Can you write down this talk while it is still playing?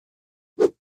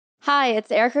Hi,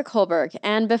 it's Erica Kohlberg,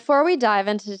 and before we dive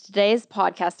into today's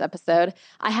podcast episode,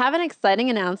 I have an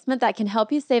exciting announcement that can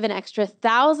help you save an extra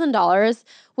 $1,000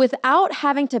 without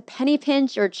having to penny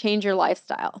pinch or change your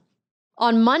lifestyle.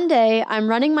 On Monday, I'm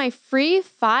running my free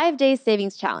 5-day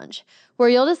savings challenge, where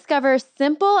you'll discover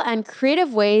simple and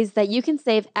creative ways that you can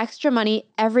save extra money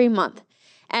every month.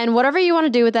 And whatever you want to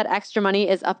do with that extra money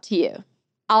is up to you.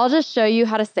 I'll just show you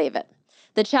how to save it.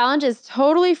 The challenge is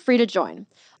totally free to join.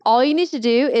 All you need to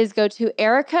do is go to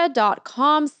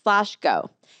erica.com/go.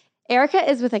 Erica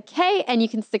is with a K, and you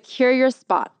can secure your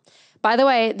spot. By the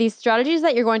way, these strategies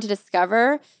that you're going to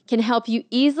discover can help you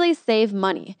easily save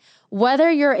money,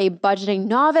 whether you're a budgeting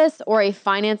novice or a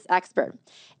finance expert.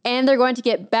 And they're going to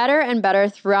get better and better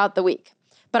throughout the week.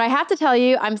 But I have to tell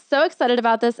you, I'm so excited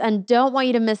about this and don't want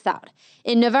you to miss out.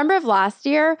 In November of last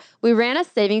year, we ran a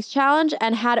savings challenge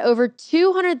and had over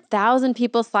 200,000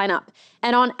 people sign up.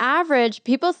 And on average,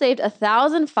 people saved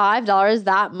 $1,005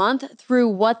 that month through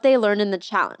what they learned in the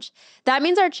challenge. That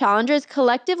means our challengers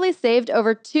collectively saved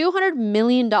over $200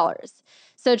 million.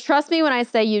 So trust me when I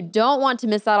say you don't want to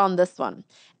miss out on this one.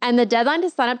 And the deadline to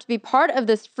sign up to be part of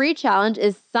this free challenge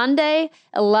is Sunday,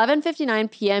 11:59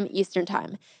 p.m. Eastern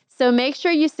Time. So make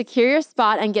sure you secure your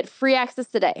spot and get free access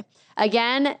today.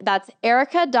 Again, that's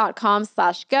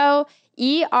erica.com/go,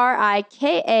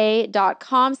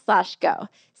 erika.com/go.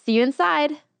 See you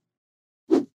inside.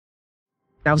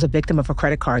 I was a victim of a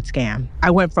credit card scam. I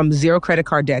went from zero credit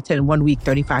card debt to in 1 week,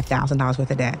 $35,000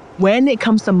 worth of debt. When it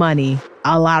comes to money,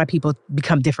 a lot of people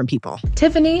become different people.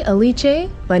 Tiffany Aliche,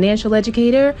 financial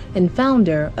educator and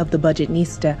founder of The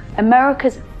Budgetnista.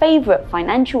 America's favorite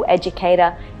financial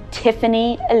educator,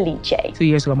 Tiffany Aliche. 2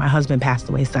 years ago, my husband passed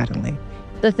away suddenly.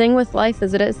 The thing with life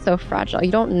is it is so fragile.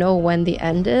 You don't know when the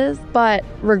end is, but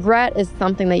regret is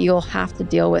something that you'll have to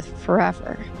deal with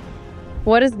forever.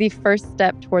 What is the first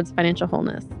step towards financial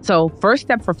wholeness? So first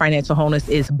step for financial wholeness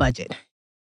is budget.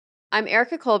 I'm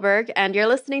Erica Kohlberg, and you're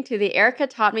listening to the Erica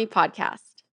Taught Me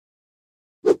podcast.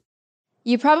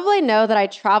 You probably know that I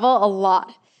travel a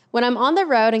lot. When I'm on the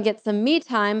road and get some me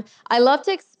time, I love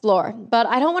to explore, but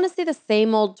I don't want to see the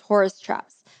same old tourist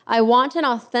traps. I want an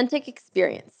authentic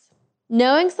experience.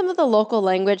 Knowing some of the local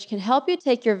language can help you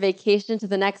take your vacation to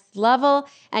the next level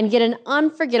and get an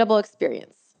unforgettable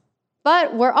experience.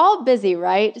 But we're all busy,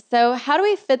 right? So how do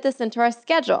we fit this into our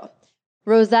schedule?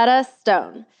 Rosetta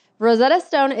Stone. Rosetta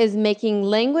Stone is making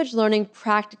language learning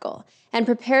practical and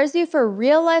prepares you for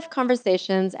real-life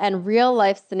conversations and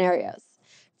real-life scenarios.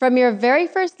 From your very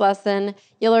first lesson,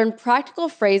 you'll learn practical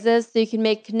phrases so you can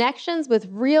make connections with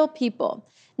real people,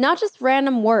 not just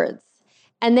random words.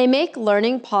 And they make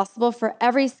learning possible for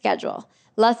every schedule.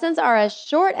 Lessons are as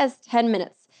short as 10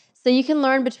 minutes, so you can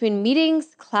learn between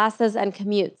meetings, classes, and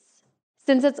commutes.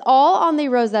 Since it's all on the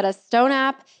Rosetta Stone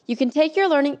app, you can take your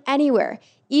learning anywhere,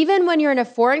 even when you're in a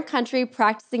foreign country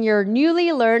practicing your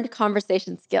newly learned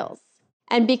conversation skills.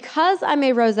 And because I'm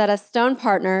a Rosetta Stone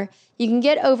partner, you can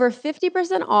get over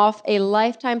 50% off a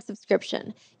lifetime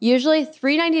subscription, usually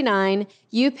 $3.99.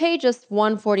 You pay just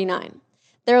 $1.49.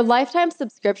 Their lifetime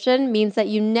subscription means that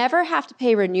you never have to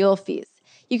pay renewal fees.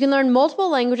 You can learn multiple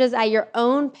languages at your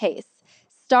own pace.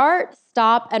 Start,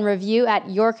 stop, and review at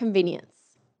your convenience.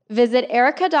 Visit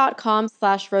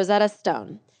erica.com/Rosetta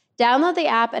Stone. Download the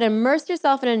app and immerse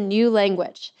yourself in a new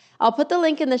language. I'll put the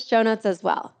link in the show notes as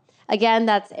well. Again,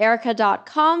 that's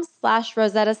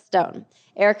erica.com/Rosetta Stone.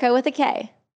 Erica with a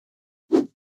K.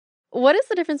 What is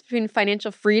the difference between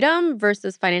financial freedom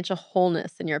versus financial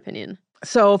wholeness, in your opinion?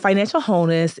 So financial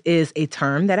wholeness is a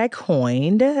term that I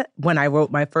coined when I wrote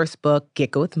my first book,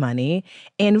 Get Good with Money.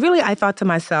 And really, I thought to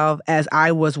myself as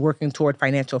I was working toward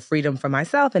financial freedom for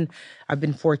myself, and I've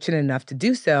been fortunate enough to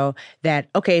do so, that,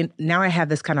 okay, now I have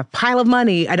this kind of pile of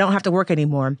money. I don't have to work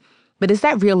anymore. But is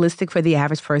that realistic for the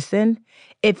average person?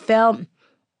 It felt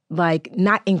like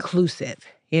not inclusive,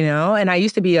 you know? And I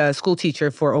used to be a school teacher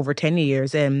for over 10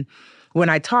 years. And when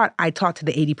I taught to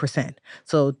the 80%.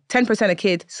 So 10% of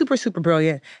kids, super, super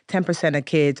brilliant. 10% of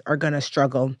kids are going to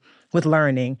struggle with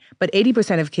learning. But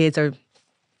 80% of kids are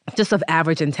just of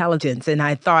average intelligence. And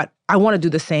I thought, I want to do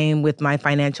the same with my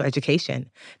financial education,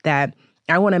 that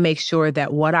I want to make sure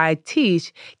that what I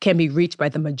teach can be reached by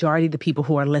the majority of the people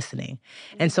who are listening.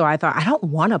 And so I thought, I don't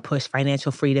want to push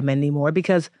financial freedom anymore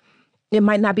because it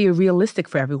might not be realistic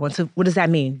for everyone. So what does that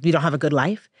mean? You don't have a good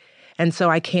life? And so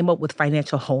I came up with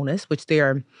financial wholeness, which there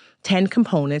are 10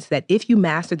 components that if you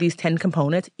master these 10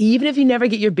 components, even if you never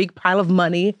get your big pile of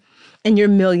money and your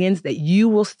millions, that you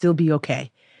will still be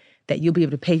okay. That you'll be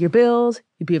able to pay your bills,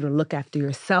 you'll be able to look after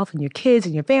yourself and your kids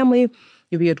and your family,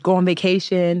 You'll be able to go on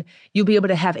vacation. You'll be able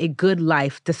to have a good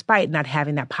life despite not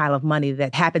having that pile of money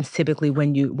that happens typically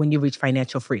when you reach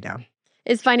financial freedom.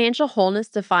 Is financial wholeness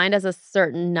defined as a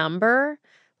certain number?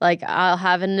 Like I'll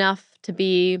have enough to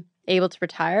be able to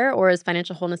retire? Or is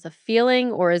financial wholeness a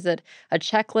feeling? Or is it a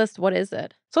checklist? What is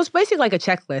it? So it's basically like a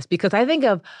checklist because I think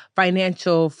of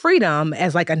financial freedom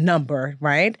as like a number,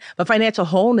 right? But financial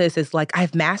wholeness is like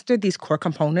I've mastered these core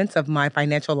components of my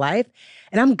financial life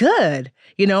and I'm good.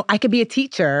 I could be a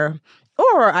teacher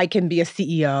or I can be a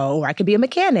CEO or I could be a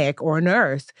mechanic or a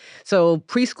nurse. So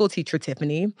preschool teacher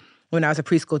Tiffany, when I was a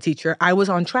preschool teacher, I was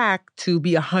on track to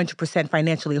be 100%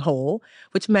 financially whole,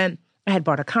 which meant I had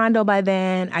bought a condo by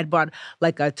then. I'd bought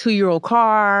like a 2-year-old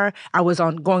car. I was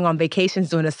going on vacations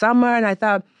during the summer. And I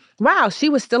thought, wow, she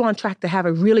was still on track to have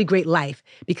a really great life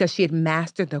because she had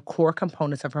mastered the core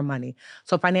components of her money.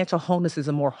 So financial wholeness is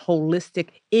a more holistic,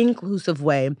 inclusive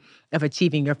way of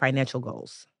achieving your financial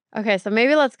goals. Okay, so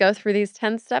maybe let's go through these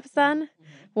 10 steps then.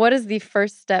 What is the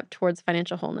first step towards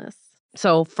financial wholeness?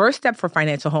 So first step for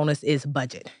financial wholeness is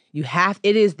budget.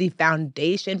 It is the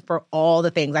foundation for all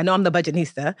the things. I know I'm the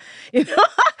budgetista,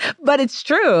 but it's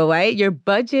true, right? Your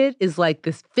budget is like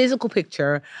this physical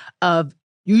picture of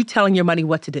you telling your money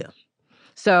what to do.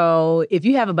 So if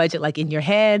you have a budget like in your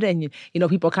head and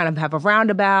people kind of have a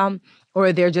roundabout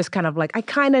or they're just kind of like, I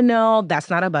kind of know, that's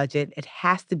not a budget. It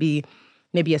has to be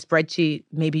maybe a spreadsheet.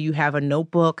 Maybe you have a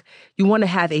notebook. You want to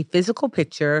have a physical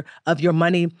picture of your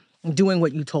money doing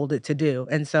what you told it to do.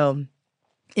 And so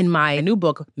in my new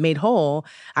book, Made Whole,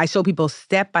 I show people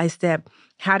step by step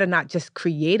how to not just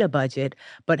create a budget,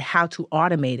 but how to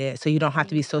automate it so you don't have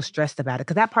to be so stressed about it.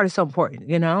 Because that part is so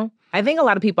important, I think a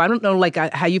lot of people, I don't know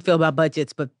how you feel about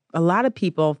budgets, but a lot of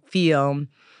people feel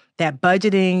that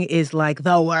budgeting is like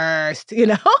the worst,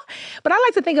 But I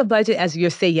like to think of budget as your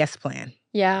say yes plan.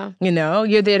 Yeah.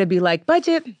 You're there to be like,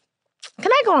 budget,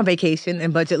 can I go on vacation?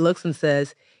 And budget looks and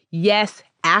says, yes,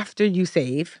 after you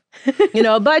save.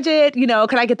 Budget,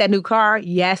 can I get that new car?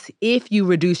 Yes, if you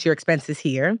reduce your expenses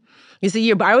here. You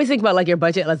see, I always think about like your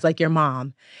budget as like your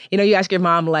mom. You ask your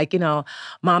mom like,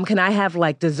 Mom, can I have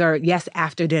like dessert? Yes,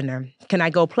 after dinner. Can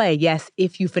I go play? Yes,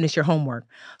 if you finish your homework.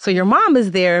 So your mom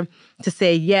is there to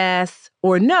say yes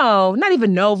or no, not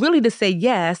even no, really to say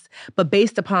yes, but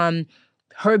based upon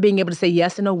her being able to say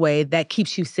yes in a way that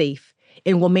keeps you safe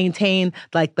and will maintain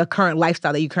like the current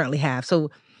lifestyle that you currently have. So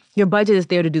your budget is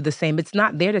there to do the same. It's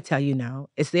not there to tell you no.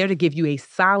 It's there to give you a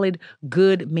solid,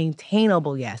 good,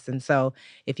 maintainable yes. And so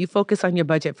if you focus on your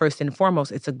budget first and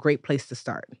foremost, it's a great place to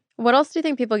start. What else do you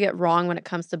think people get wrong when it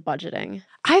comes to budgeting?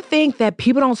 I think that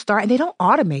people don't start and they don't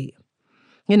automate.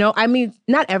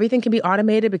 Not everything can be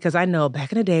automated because I know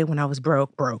back in the day when I was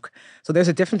broke. So there's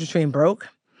a difference between broke,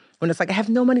 when it's like I have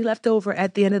no money left over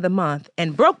at the end of the month,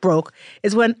 and broke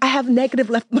is when I have negative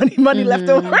money left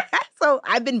over. So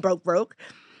I've been broke.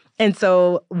 And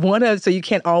so so you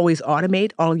can't always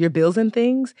automate all your bills and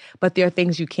things, but there are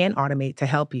things you can automate to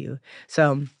help you.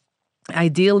 So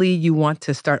ideally, you want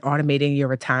to start automating your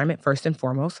retirement first and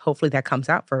foremost. Hopefully that comes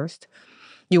out first.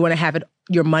 You want to have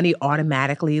your money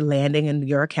automatically landing in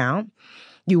your account.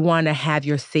 You want to have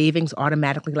your savings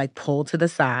automatically like pulled to the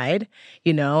side.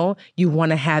 You want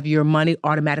to have your money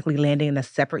automatically landing in a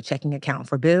separate checking account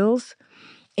for bills.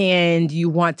 And you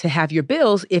want to have your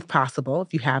bills, if possible,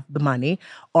 if you have the money,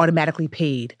 automatically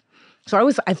paid. So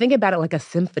I think about it like a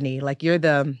symphony. Like who's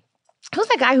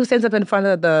that guy who stands up in front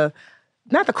of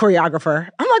not the choreographer.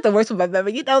 I'm like the worst one I've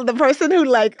ever, the person who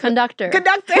like. Conductor.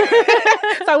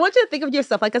 So I want you to think of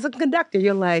yourself like as a conductor.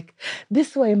 You're like,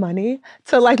 this way money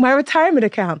to like my retirement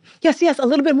account. Yes, a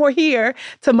little bit more here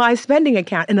to my spending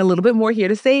account and a little bit more here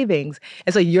to savings.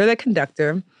 And so you're the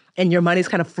conductor. And your money's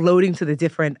kind of floating to the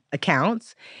different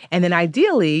accounts. And then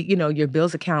ideally, your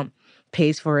bills account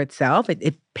pays for itself.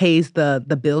 It pays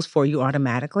the bills for you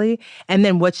automatically. And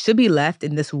then what should be left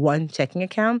in this one checking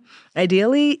account,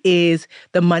 ideally, is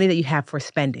the money that you have for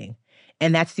spending.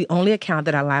 And that's the only account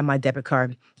that I allow my debit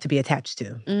card to be attached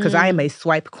to because I am a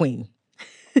swipe queen.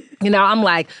 I'm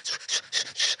like,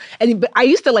 but I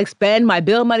used to like spend my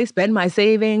bill money, spend my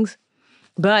savings.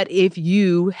 But if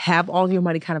you have all your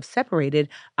money kind of separated,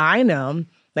 I know,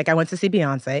 like I went to see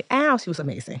Beyonce. Ow, she was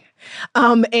amazing.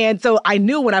 And so I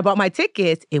knew when I bought my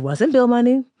tickets, it wasn't bill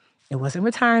money. It wasn't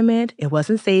retirement. It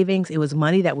wasn't savings. It was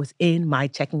money that was in my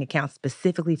checking account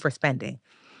specifically for spending.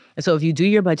 And so if you do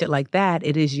your budget like that,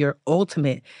 it is your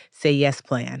ultimate say yes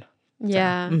plan.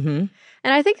 Yeah. So,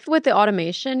 And I think with the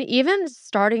automation, even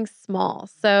starting small.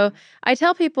 So I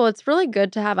tell people it's really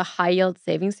good to have a high yield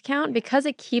savings account because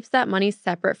it keeps that money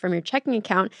separate from your checking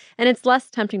account and it's less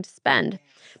tempting to spend.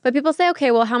 But people say,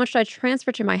 okay, well, how much do I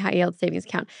transfer to my high yield savings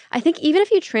account? I think even if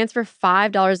you transfer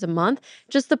 $5 a month,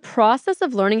 just the process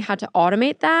of learning how to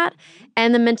automate that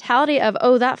and the mentality of,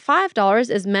 oh, that $5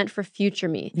 is meant for future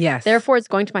me. Yes. Therefore, it's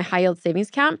going to my high yield savings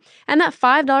account. And that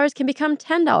 $5 can become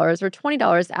 $10 or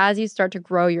 $20 as you start to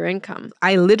grow your income.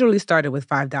 I literally started with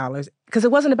 $5 because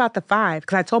it wasn't about the 5.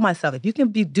 Because I told myself, if you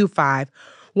can do 5,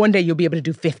 one day you'll be able to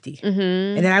do 50. Mm-hmm.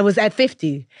 And then I was at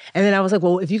 50. And then I was like,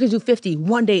 well, if you can do 50,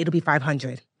 one day it'll be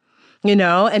 500.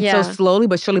 And so slowly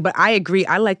but surely. But I agree.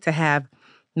 I like to have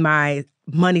my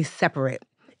money separate,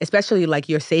 especially like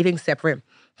your savings separate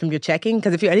from your checking.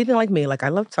 Because if you're anything like me, like I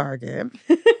love Target.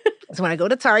 So when I go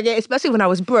to Target, especially when I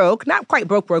was broke, not quite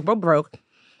broke,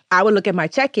 I would look at my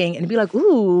checking and be like,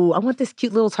 ooh, I want this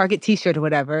cute little Target t-shirt or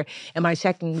whatever. And my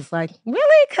checking is like,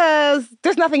 really? Because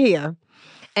there's nothing here.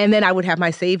 And then I would have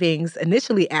my savings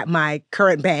initially at my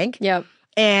current bank. Yep.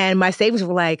 And my savings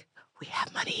were like, we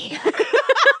have money.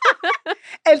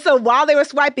 And so while they were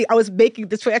swiping, I was making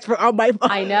the transfer on my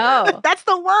phone. I know. That's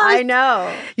the worst. I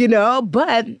know.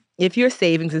 But if your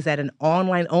savings is at an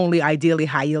online-only, ideally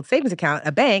high-yield savings account,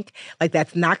 a bank, like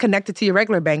that's not connected to your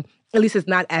regular bank, at least it's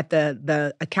not at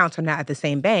the accounts are not at the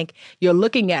same bank, you're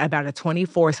looking at about a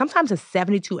 24, sometimes a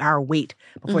 72-hour wait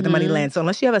before the money lands. So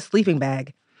unless you have a sleeping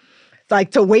bag,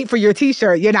 like to wait for your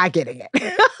t-shirt, you're not getting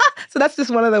it. So that's just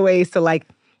one of the ways to like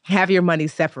have your money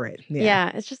separate. Yeah,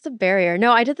 it's just a barrier.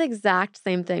 No, I did the exact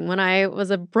same thing. When I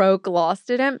was a broke law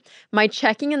student, my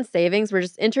checking and savings were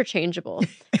just interchangeable.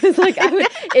 It's like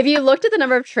if you looked at the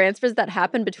number of transfers that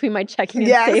happened between my checking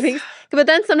and savings, but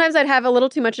then sometimes I'd have a little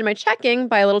too much in my checking,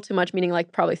 by a little too much meaning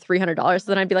like probably $300.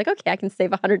 So then I'd be like, okay, I can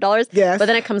save $100. Yes. But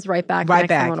then it comes right back next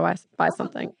time I want to buy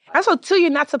something. Also, too,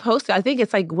 you're not supposed to. I think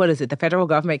it's like, what is it? The federal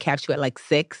government caps you at like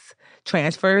 6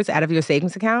 transfers out of your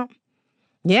savings account.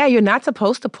 Yeah, you're not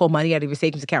supposed to pull money out of your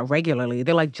savings account regularly.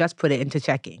 They're like, just put it into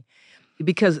checking.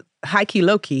 Because high key,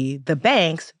 low key, the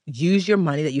banks use your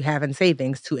money that you have in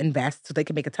savings to invest so they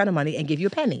can make a ton of money and give you a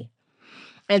penny.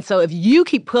 And so if you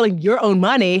keep pulling your own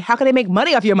money, how can they make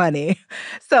money off your money?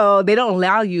 So they don't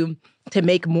allow you to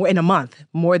make more in a month,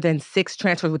 more than 6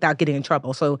 transfers without getting in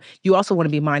trouble. So you also want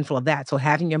to be mindful of that. So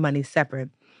having your money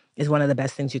separate is one of the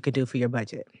best things you could do for your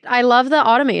budget. I love the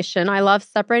automation. I love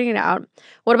separating it out.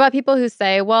 What about people who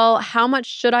say, well, how much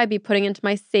should I be putting into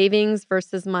my savings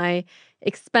versus my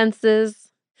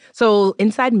expenses? So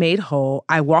inside Made Whole,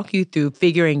 I walk you through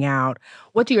figuring out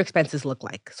what do your expenses look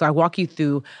like. So I walk you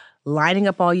through lining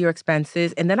up all your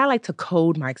expenses, and then I like to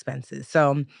code my expenses.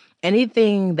 So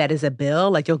anything that is a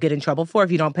bill, like you'll get in trouble for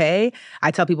if you don't pay,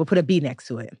 I tell people put a B next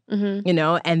to it,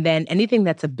 and then anything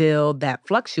that's a bill that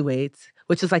fluctuates,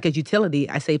 which is like a utility,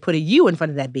 I say put a U in front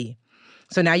of that B.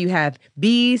 So now you have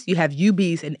Bs, you have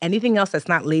UBs, and anything else that's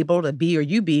not labeled a B or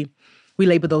UB, we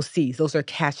label those Cs. Those are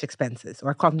cash expenses, or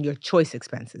I call them your choice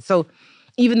expenses. So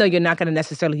even though you're not going to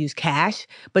necessarily use cash,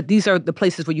 but these are the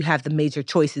places where you have the major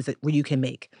choices where you can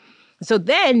make. So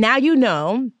then now you're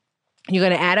going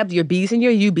to add up your Bs and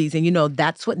your UBs, and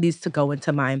that's what needs to go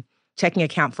into my checking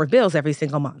account for bills every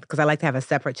single month, because I like to have a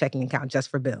separate checking account just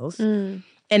for bills. And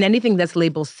anything that's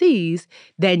labeled Cs,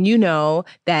 then you know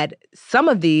that some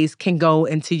of these can go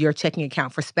into your checking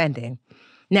account for spending.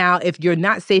 Now, if you're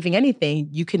not saving anything,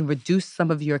 you can reduce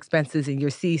some of your expenses in your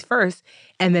Cs first,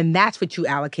 and then that's what you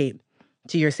allocate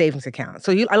to your savings account.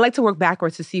 So I like to work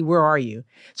backwards to see where are you.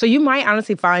 So you might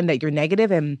honestly find that you're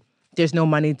negative and there's no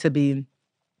money to be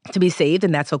saved,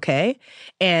 and that's okay.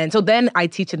 And so then I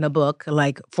teach in the book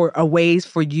like for ways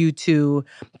for you to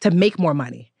make more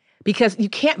money. Because you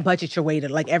can't budget your way to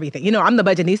like everything. I'm the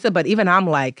budgetista, but even I'm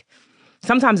like,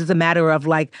 sometimes it's a matter of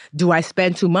like, do I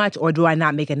spend too much or do I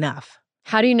not make enough?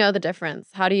 How do you know the difference?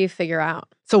 How do you figure out?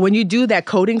 So when you do that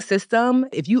coding system,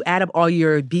 if you add up all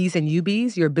your Bs and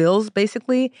UBs, your bills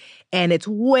basically, and it's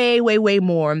way, way, way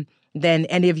more than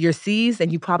any of your Cs,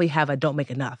 then you probably have a don't make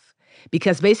enough.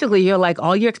 Because basically you're like,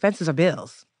 all your expenses are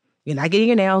bills. You're not getting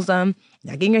your nails done,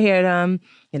 you're not getting your hair done,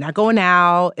 you're not going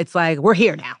out. It's like, we're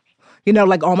here now.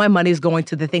 Like all my money is going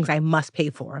to the things I must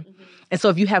pay for. And so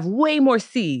if you have way more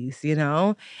Cs,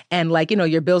 and like,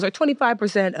 your bills are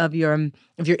 25% of your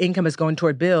income is going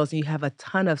toward bills, and you have a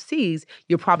ton of Cs,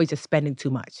 you're probably just spending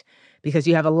too much because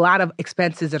you have a lot of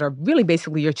expenses that are really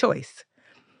basically your choice.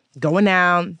 Going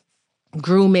out,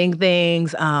 grooming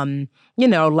things,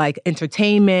 like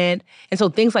entertainment. And so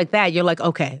things like that, you're like,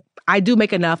 okay, I do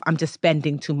make enough, I'm just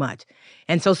spending too much.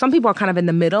 And so some people are kind of in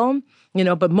the middle,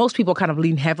 but most people kind of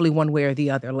lean heavily one way or the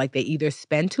other. Like they either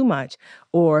spend too much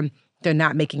or they're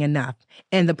not making enough.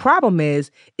 And the problem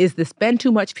is the spend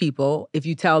too much people, if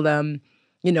you tell them,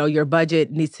 your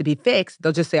budget needs to be fixed,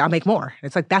 they'll just say, I'll make more.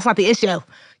 It's like, that's not the issue.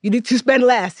 You need to spend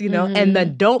less, And the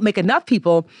don't make enough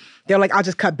people, they're like, I'll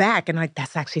just cut back. And like,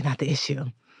 that's actually not the issue.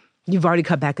 You've already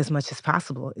cut back as much as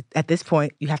possible. At this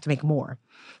point, you have to make more.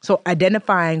 So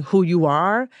identifying who you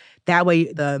are, that way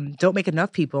the don't make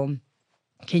enough people,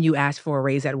 can you ask for a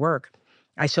raise at work?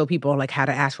 I show people like how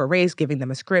to ask for a raise, giving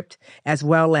them a script, as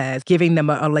well as giving them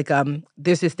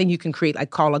there's this thing you can create like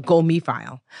call a Go Me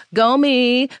file. Go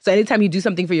Me. So anytime you do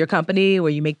something for your company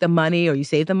where you make them money or you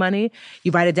save them money,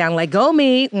 you write it down like Go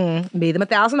Me, made them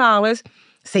 $1,000,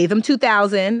 save them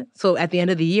 $2,000. So at the end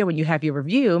of the year when you have your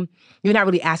review, you're not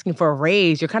really asking for a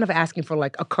raise. You're kind of asking for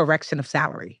like a correction of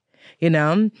salary.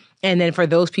 And then for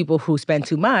those people who spend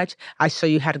too much, I show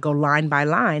you how to go line by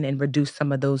line and reduce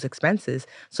some of those expenses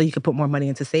so you can put more money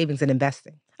into savings and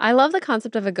investing. I love the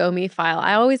concept of a Go Me file.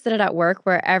 I always did it at work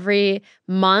where every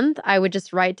month I would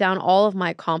just write down all of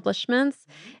my accomplishments.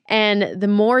 And the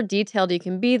more detailed you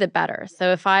can be, the better.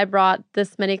 So if I brought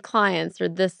this many clients or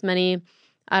this many,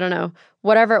 I don't know,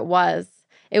 whatever it was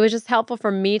just helpful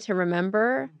for me to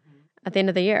remember at the end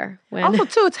of the year. Also,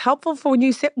 too, it's helpful for when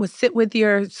you sit with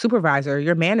your supervisor,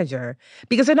 your manager,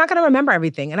 because they're not going to remember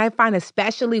everything. And I find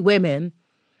especially women,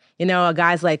 a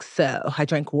guy's like, so I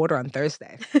drank water on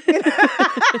Thursday.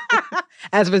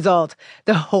 As a result,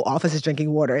 the whole office is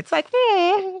drinking water. It's like,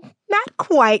 not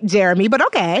quite, Jeremy, but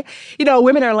okay.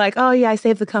 Women are like, oh, yeah, I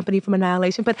saved the company from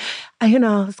annihilation. But,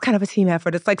 it's kind of a team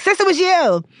effort. It's like, sis, it was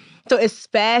you. So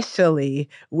especially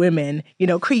women,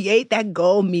 create that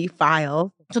Go Me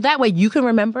file. So that way you can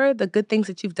remember the good things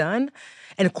that you've done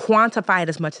and quantify it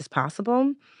as much as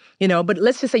possible. But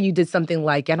let's just say you did something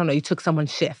like, I don't know, you took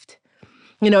someone's shift.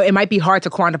 It might be hard to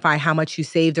quantify how much you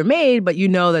saved or made, but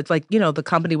that's like, the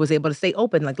company was able to stay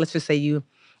open. Like, let's just say you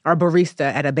are a barista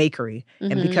at a bakery.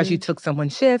 And because you took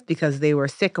someone's shift, because they were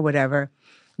sick or whatever,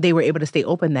 they were able to stay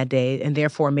open that day and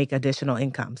therefore make additional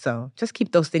income. So just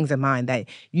keep those things in mind that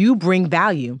you bring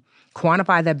value.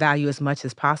 Quantify that value as much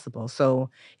as possible. So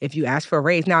if you ask for a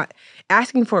raise, now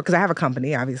asking for, because I have a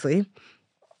company, obviously,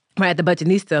 right at the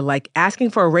Budgetnista, like asking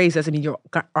for a raise doesn't mean you're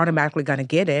automatically going to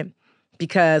get it.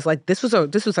 Because like this was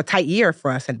a tight year for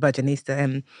us at Budgetnista,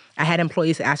 and I had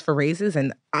employees ask for raises,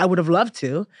 and I would have loved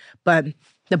to, but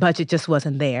the budget just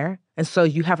wasn't there. And so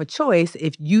you have a choice.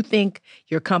 If you think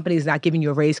your company is not giving you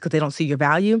a raise because they don't see your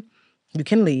value, you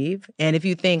can leave. And if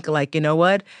you think like, you know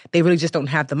what, they really just don't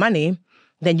have the money,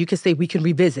 then you can say we can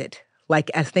revisit. Like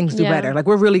as things do better.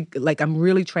 Like I'm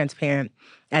really transparent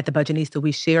at the Budgetnista.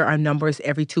 We share our numbers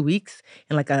every 2 weeks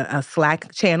in like a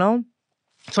Slack channel.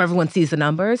 So everyone sees the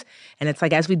numbers. And it's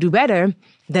like, as we do better,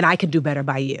 then I can do better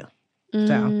by you.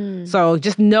 So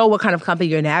just know what kind of company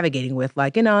you're navigating with.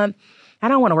 Like, I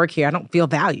don't want to work here. I don't feel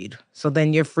valued. So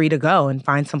then you're free to go and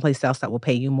find someplace else that will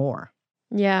pay you more.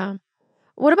 Yeah.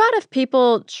 What about if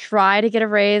people try to get a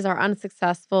raise, are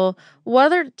unsuccessful? What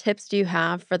other tips do you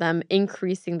have for them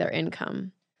increasing their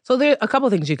income? So there are a couple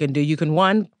of things you can do. You can,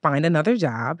 one, find another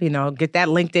job, get that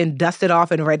LinkedIn dusted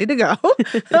off and ready to go.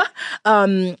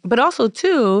 But also,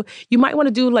 two, you might want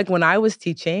to do like when I was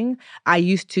teaching, I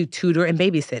used to tutor and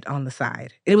babysit on the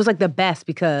side. And it was like the best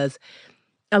because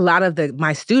a lot of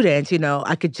my students,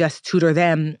 I could just tutor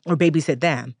them or babysit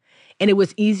them. And it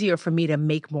was easier for me to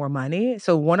make more money.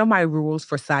 So one of my rules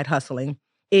for side hustling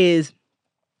is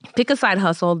pick a side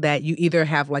hustle that you either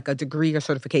have like a degree or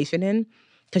certification in,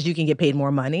 because you can get paid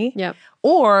more money. Yep.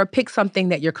 Or pick something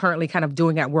that you're currently kind of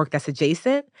doing at work that's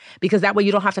adjacent, because that way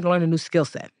you don't have to learn a new skill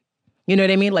set. You know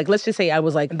what I mean? Like, let's just say I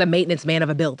was like the maintenance man of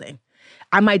a building.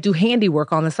 I might do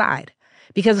handiwork on the side.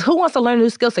 Because who wants to learn a new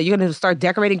skill set? You're going to start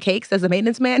decorating cakes as a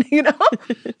maintenance man,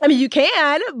 I mean, you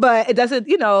can, but it doesn't,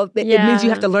 it means you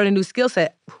have to learn a new skill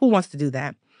set. Who wants to do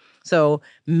that? So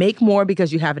make more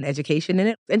because you have an education in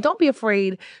it. And don't be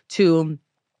afraid to,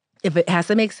 if it has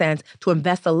to make sense, to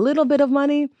invest a little bit of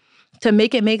money to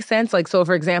make it make sense. Like, so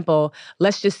for example,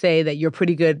 let's just say that you're a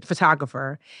pretty good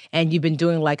photographer and you've been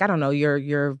doing like, I don't know,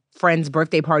 your friends'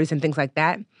 birthday parties and things like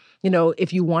that.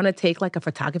 If you want to take like a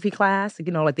photography class,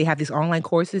 like they have these online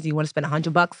courses, you want to spend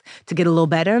 $100 to get a little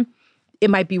better, it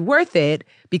might be worth it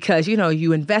because,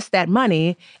 you invest that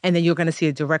money and then you're going to see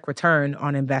a direct return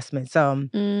on investment. So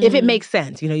if it makes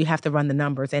sense, you have to run the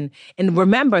numbers and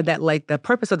remember that like the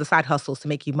purpose of the side hustle is to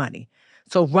make you money.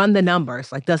 So run the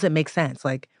numbers. Like, does it make sense?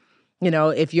 Like,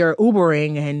 if you're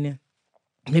Ubering and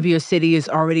maybe your city is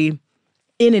already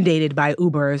inundated by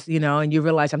Ubers, and you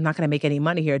realize I'm not going to make any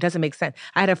money here. It doesn't make sense.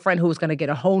 I had a friend who was going to get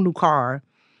a whole new car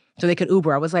so they could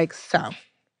Uber. I was like, so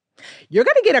you're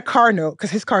going to get a car note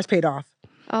because his car's paid off.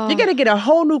 Oh. You're going to get a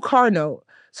whole new car note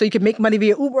so you can make money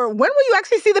via Uber. When will you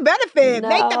actually see the benefit? No.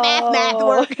 Make the math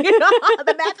work.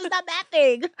 The math is not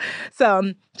mathing.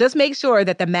 So just make sure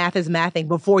that the math is mathing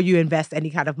before you invest any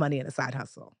kind of money in a side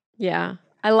hustle. Yeah.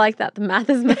 I like that. The math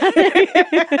is mathing.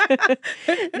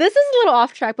 This is a little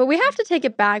off track, but we have to take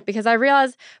it back because I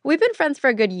realize we've been friends for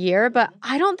a good year, but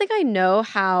I don't think I know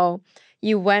how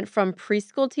you went from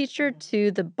preschool teacher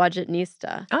to the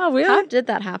budgetnista. Oh, really? How did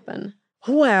that happen?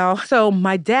 Well, so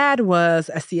my dad was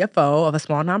a CFO of a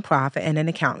small nonprofit and an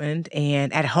accountant.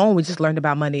 And at home, we just learned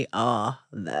about money all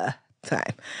the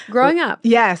time. Growing up?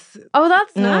 Yes. Oh,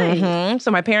 that's nice. Mm-hmm. So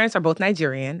my parents are both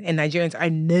Nigerian, and Nigerians are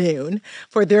known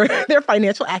for their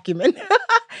financial acumen.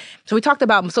 So we talked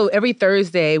about, so every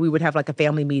Thursday we would have like a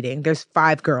family meeting. There's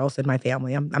 5 girls in my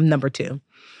family. I'm number 2.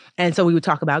 And so we would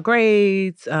talk about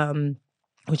grades,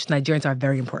 which Nigerians are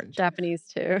very important. Japanese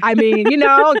too. I mean,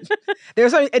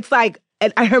 it's like,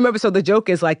 and I remember, so the joke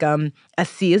is like a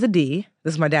C is a D.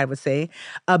 This is what my dad would say.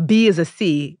 A B is a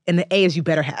C, and the A is you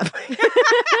better have.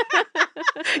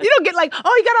 You don't get like,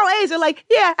 oh, you got all A's. They're like,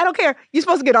 yeah, I don't care. You're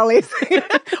supposed to get all A's.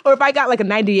 Or if I got like a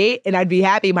 98 and I'd be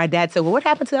happy, my dad said, well, what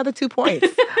happened to the other 2 points?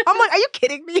 I'm like, are you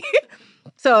kidding me?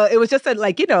 So it was just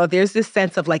there's this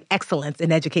sense of like excellence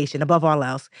in education above all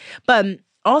else. But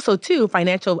also, too,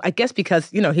 financial, I guess because,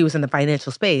 he was in the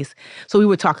financial space. So we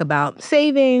would talk about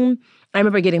saving. I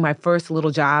remember getting my first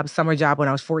little job, summer job when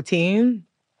I was 14.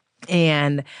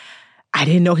 And I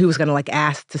didn't know he was going to like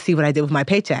ask to see what I did with my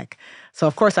paycheck. So,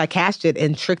 of course, I cashed it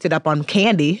and tricked it up on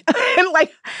candy.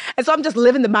 and so I'm just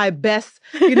living my best,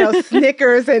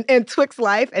 Snickers and Twix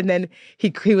life. And then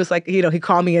he was like, he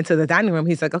called me into the dining room.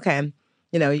 He's like, okay,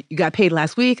 you got paid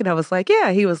last week. And I was like,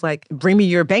 yeah. He was like, bring me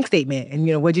your bank statement.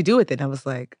 And, what'd you do with it? And I was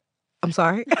like, I'm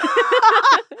sorry.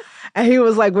 And he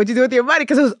was like, what'd you do with your money?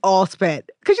 Because it was all spent.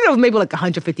 Because, it was maybe like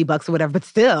 $150 or whatever, but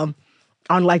still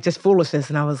on like just foolishness.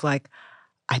 And I was like,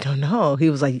 I don't know. He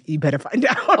was like, you better find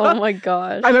out. Oh my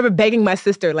gosh. I remember begging my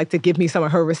sister like to give me some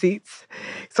of her receipts.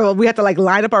 So we had to like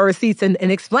line up our receipts and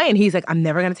explain. He's like, I'm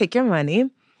never going to take your money.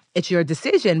 It's your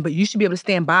decision, but you should be able to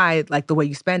stand by like the way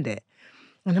you spend it.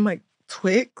 And I'm like,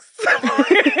 Twix?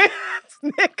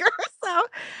 Snickers? So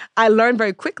I learned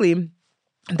very quickly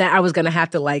that I was going to have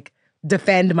to like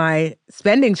defend my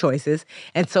spending choices.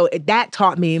 And so that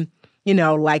taught me,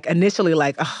 initially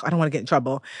like, I don't want to get in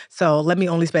trouble. So let me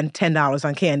only spend $10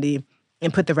 on candy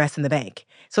and put the rest in the bank.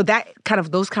 So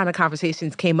those kind of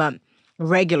conversations came up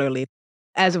regularly.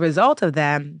 As a result of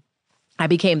that, I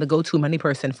became the go-to money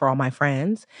person for all my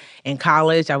friends. In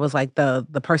college, I was like the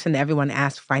person that everyone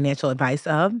asked financial advice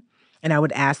of. And I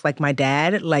would ask like my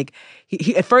dad, like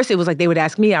he at first it was like they would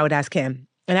ask me, I would ask him.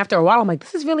 And after a while, I'm like,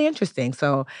 this is really interesting.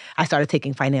 So I started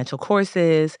taking financial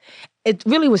courses. It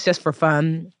really was just for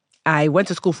fun. I went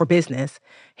to school for business,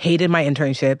 hated my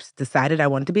internships, decided I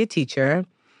wanted to be a teacher.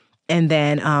 And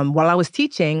then while I was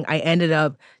teaching, I ended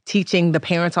up teaching the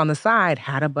parents on the side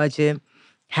how to budget,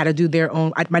 how to do their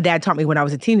own. My dad taught me when I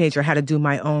was a teenager how to do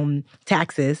my own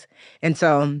taxes. And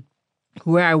so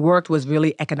where I worked was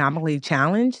really economically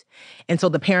challenged. And so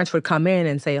the parents would come in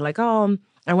and say like, oh,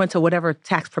 I went to whatever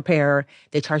tax preparer.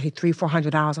 They charged me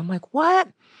 $300-$400. I'm like, what?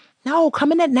 No,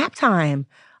 come in at nap time.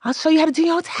 I'll show you how to do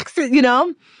your own taxes,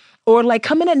 Or like,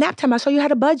 come in at nap time. I'll show you how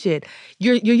to budget.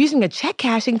 You're using a check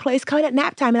cashing place. Come in at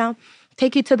nap time and I'll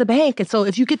take you to the bank. And so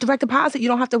if you get direct deposit, you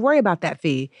don't have to worry about that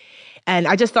fee. And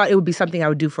I just thought it would be something I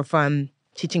would do for fun,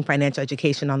 teaching financial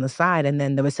education on the side. And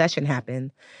then the recession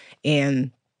happened.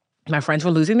 And my friends were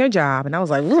losing their job. And I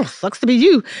was like, sucks to be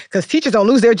you, because teachers don't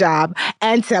lose their job.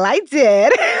 Until I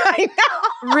did. I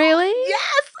know. Really?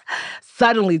 Yes.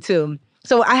 Suddenly, too.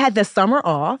 So I had the summer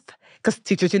off, because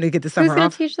teachers didn't get the summer Who's going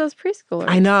off. to teach those preschoolers?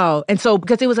 I know. And so,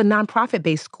 because it was a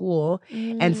nonprofit-based school,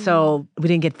 and so we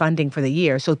didn't get funding for the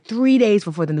year. So 3 days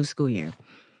before the new school year.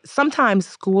 Sometimes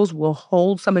schools will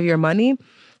hold some of your money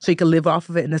so you can live off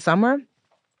of it in the summer.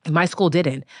 My school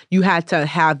didn't. You had to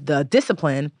have the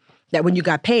discipline that when you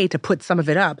got paid to put some of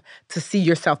it up to see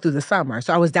yourself through the summer.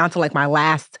 So I was down to like my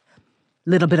last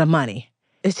little bit of money.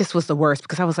 It just was the worst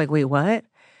because I was like, wait, what?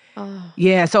 Oh.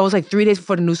 Yeah, so it was like 3 days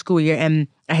before the new school year, and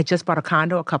I had just bought a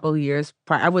condo a couple of years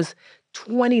prior. I was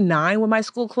 29 when my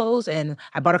school closed, and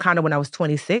I bought a condo when I was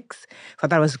 26. So I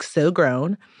thought I was so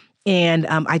grown. And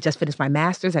I just finished my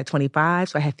master's at 25,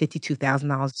 so I had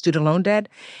 $52,000 student loan debt.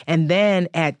 And then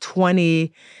at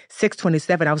 26,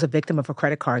 27, I was a victim of a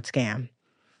credit card scam.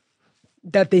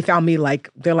 That they found me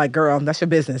like, they're like, girl, that's your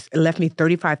business. It left me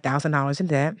 $35,000 in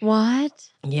debt. What?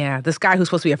 Yeah, this guy who's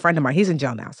supposed to be a friend of mine, he's in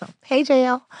jail now. So, hey,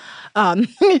 JL.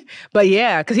 But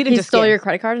yeah, because he didn't He just stole your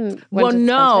credit card and went to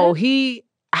no, spend it?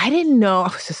 I didn't know. I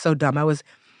was just so dumb. I was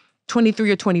 23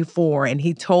 or 24, and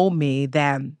he told me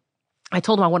that I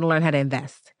told him I want to learn how to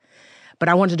invest. But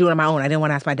I wanted to do it on my own. I didn't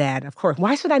want to ask my dad, of course.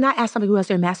 Why should I not ask somebody who has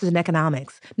their master's in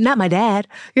economics? Not my dad,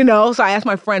 So I asked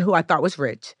my friend who I thought was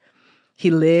rich. He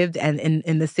lived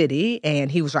in the city, and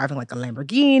he was driving like a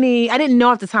Lamborghini. I didn't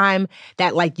know at the time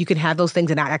that like you could have those things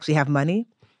and not actually have money,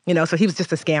 So he was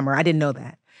just a scammer. I didn't know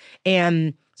that.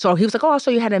 And so he was like, "Oh, I'll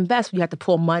show you how to invest. You have to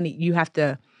pull money. You have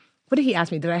to." What did he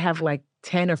ask me? Did I have like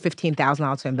 $10,000 or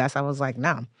 $15,000 to invest? I was like,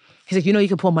 "No." He's like, "You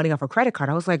can pull money off a credit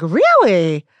card." I was like,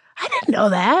 "Really? I didn't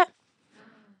know that."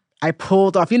 I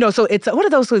pulled off, so it's, what are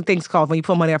those things called when you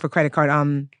pull money off a credit card?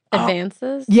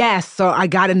 Advances? Yes. So I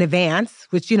got an advance,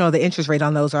 which, the interest rate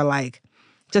on those are like,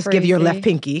 just give your left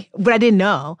pinky. But I didn't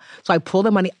know. So I pulled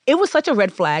the money. It was such a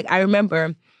red flag. I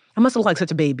remember, I must have looked like such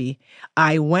a baby.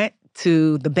 I went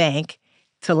to the bank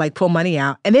to like pull money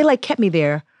out, and they like kept me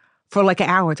there for like an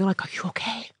hour. They're like, "Are you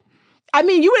okay?" I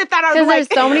mean, you would have thought I was like... Because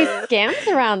there's so many scams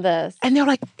around this. And they're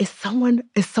like, is someone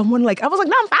like... I was like,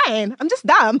 "No, I'm fine. I'm just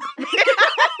dumb."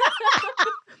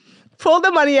 Pulled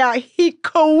the money out. He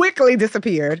quickly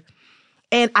disappeared.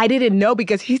 And I didn't know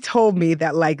because he told me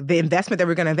that like the investment that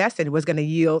we're going to invest in was going to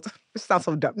yield, it sounds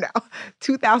so dumb now,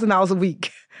 $2,000 a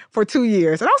week for 2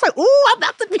 years. And I was like, "Ooh, I'm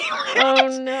about to be rich."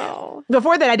 Oh, no.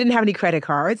 Before that, I didn't have any credit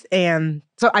cards. And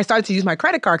so I started to use my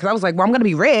credit card because I was like, well, I'm going to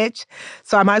be rich.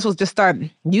 So I might as well just start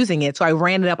using it. So I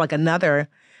ran it up like I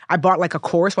bought like a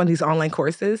course, one of these online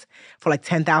courses for like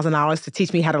 $10,000 to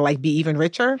teach me how to like be even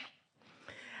richer.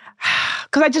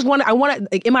 Because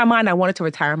in my mind, I wanted to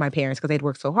retire my parents because they'd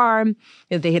worked so hard.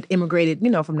 They had immigrated,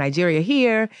 from Nigeria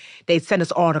here. They'd send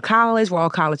us all to college. We're all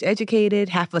college educated.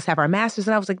 Half of us have our masters.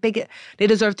 And I was like, they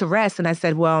deserve to rest. And I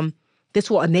said, well,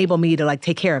 this will enable me to like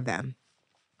take care of them.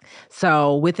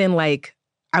 So within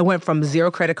I went from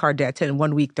zero credit card debt to in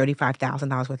 1 week,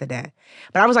 $35,000 worth of debt.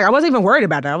 But I was like, I wasn't even worried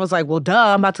about it. I was like, well,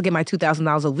 duh, I'm about to get my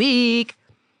 $2,000 a week.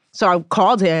 So I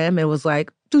called him and was like,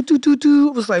 do.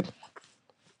 It was like,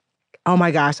 oh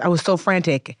my gosh, I was so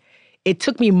frantic. It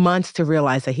took me months to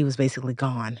realize that he was basically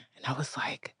gone. And I was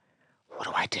like, what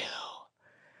do I do?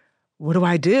 What do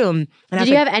I do? And did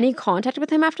you have any contact with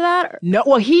him after that? No,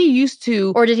 well, he used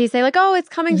to. Or did he say like, "Oh, it's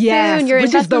coming soon. Your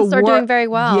investments are doing very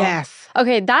well"? Yes.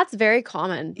 Okay, that's very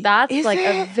common. That's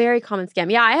a very common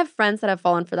scam. Yeah, I have friends that have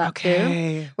fallen for that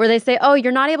too. Where they say, "Oh,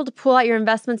 you're not able to pull out your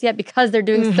investments yet because they're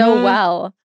doing so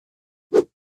well."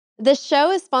 This show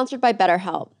is sponsored by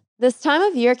BetterHelp. This time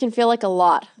of year can feel like a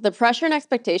lot. The pressure and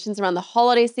expectations around the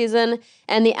holiday season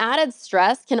and the added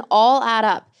stress can all add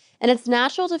up. And it's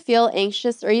natural to feel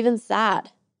anxious or even sad.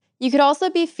 You could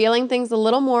also be feeling things a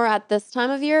little more at this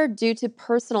time of year due to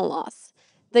personal loss.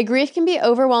 The grief can be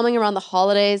overwhelming around the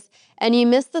holidays, and you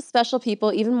miss the special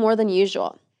people even more than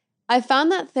usual. I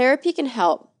found that therapy can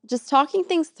help. Just talking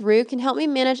things through can help me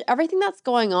manage everything that's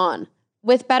going on.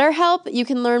 With BetterHelp, you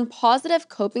can learn positive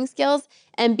coping skills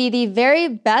and be the very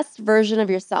best version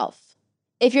of yourself.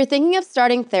 If you're thinking of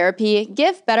starting therapy,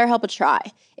 give BetterHelp a try.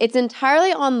 It's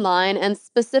entirely online and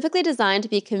specifically designed to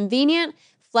be convenient,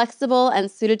 flexible,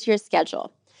 and suited to your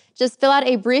schedule. Just fill out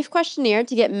a brief questionnaire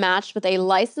to get matched with a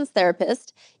licensed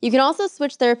therapist. You can also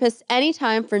switch therapists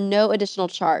anytime for no additional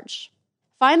charge.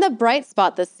 Find the bright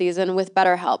spot this season with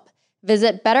BetterHelp.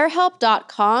 Visit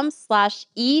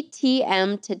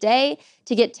betterhelp.com/ETM today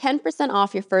to get 10%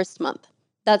 off your first month.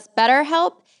 That's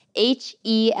BetterHelp,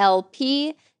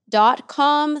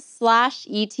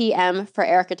 HELP.com/ETM for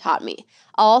Erica Taught Me.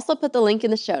 I'll also put the link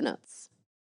in the show notes.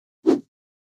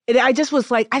 I just was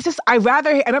like, I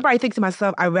remember I think to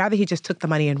myself, I'd rather he just took the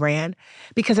money and ran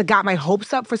because it got my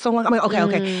hopes up for so long. I'm like, okay.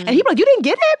 And he'd be like, you didn't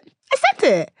get it? I sent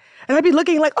it. And I'd be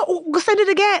looking like, oh, go send it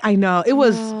again. I know. It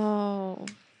was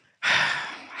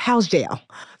hell's jail.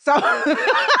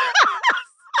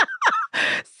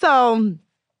 So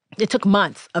it took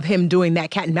months of him doing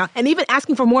that cat and mouse and even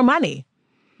asking for more money.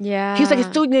 Yeah. He was like,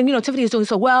 Tiffany is doing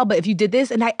so well, but if you did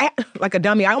this, and I like a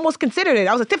dummy, I almost considered it.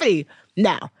 I was like, Tiffany,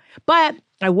 no. But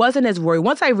I wasn't as worried.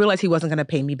 Once I realized he wasn't going to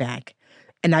pay me back,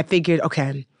 and I figured,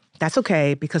 okay, that's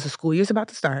okay because the school year's about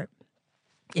to start,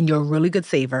 and you're a really good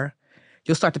saver.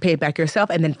 You'll start to pay it back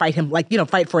yourself and then fight him,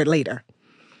 fight for it later.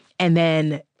 And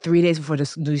then 3 days before the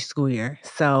new school year,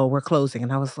 so we're closing,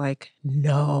 and I was like,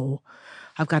 no,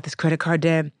 I've got this credit card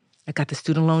debt, I got the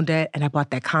student loan debt, and I bought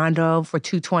that condo for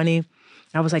 $220,000.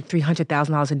 I was like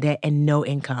 $300,000 in debt and no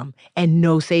income and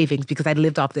no savings because I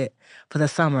lived off it for the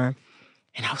summer.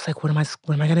 And I was like, what am I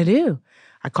going to do?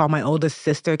 I called my oldest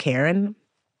sister, Karen,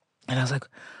 and I was like,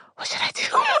 what should I do?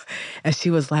 And she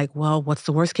was like, well, what's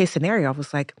the worst case scenario? I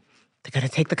was like, they're going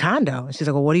to take the condo. And she's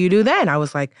like, well, what do you do then? I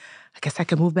was like, I guess I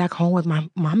could move back home with my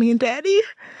mommy and daddy.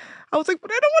 I was like,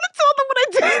 but I don't want to tell them what I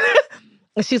did.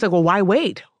 And she's like, well, why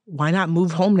wait? Why not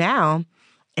move home now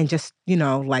and just,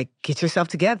 like get yourself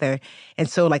together. And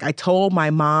so like I told my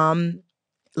mom,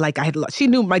 like she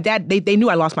knew my dad, they knew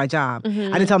I lost my job. I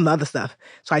didn't tell them the other stuff.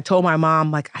 So I told my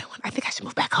mom, like, I think I should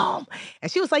move back home.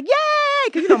 And she was like,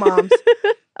 yay! Because moms.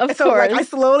 Of so course. like I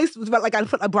slowly, like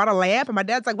I brought a lamp and my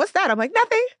dad's like, what's that? I'm like,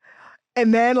 nothing.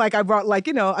 And then like I brought like,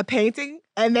 a painting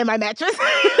and then my mattress.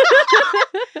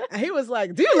 And he was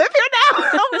like, do you live here now?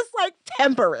 I was like,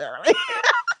 temporarily.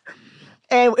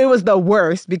 And it was the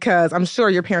worst because I'm sure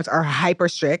your parents are hyper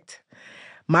strict.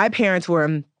 My parents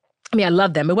were, I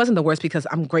love them. It wasn't the worst because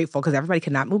I'm grateful because everybody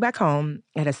could not move back home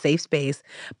at a safe space.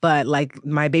 But like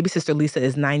my baby sister, Lisa,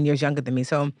 is 9 years younger than me.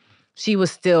 So she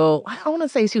was still, I want to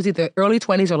say she was either early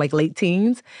 20s or like late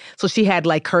teens. So she had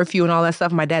like curfew and all that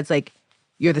stuff. My dad's like,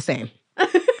 you're the same.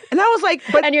 And I was like,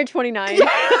 but. And you're 29. Yeah. And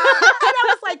I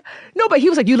was like, no, but he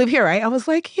was like, you live here, right? I was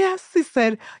like, yes. He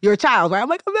said, you're a child, right? I'm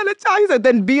like, I'm not a child. He said,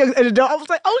 then be an adult. I was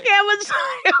like, okay, I'm a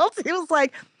child. He was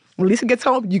like, when Lisa gets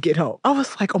home, you get home. I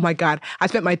was like, oh my God. I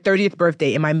spent my 30th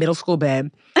birthday in my middle school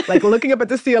bed, like looking up at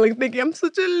the ceiling thinking, I'm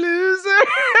such a loser.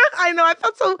 I know, I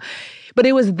felt so. But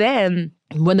it was then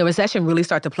when the recession really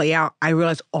started to play out, I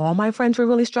realized all my friends were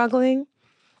really struggling.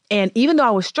 And even though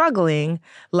I was struggling,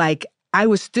 like I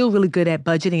was still really good at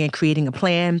budgeting and creating a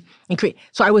plan.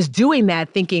 So I was doing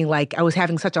that thinking like I was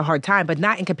having such a hard time, but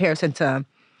not in comparison to,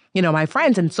 my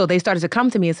friends. And so they started to come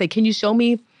to me and say, can you show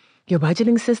me your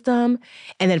budgeting system?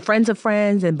 And then friends of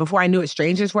friends, and before I knew it,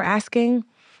 strangers were asking.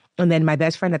 And then my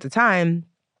best friend at the time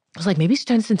was like, maybe you should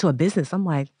turn this into a business. I'm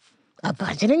like, a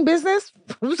budgeting business?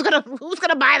 Who's gonna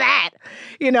buy that?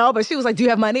 But she was like, do you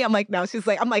have money? I'm like, no.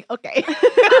 I'm like, okay.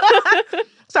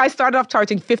 So I started off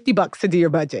charging $50 to do your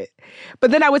budget.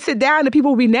 But then I would sit down and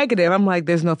people would be negative. I'm like,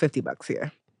 there's no $50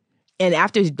 here. And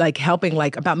after like helping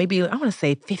like about maybe, I want to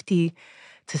say 50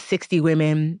 to 60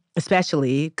 women,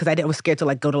 especially, because I was scared to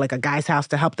like go to like a guy's house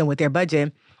to help them with their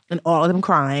budget, and all of them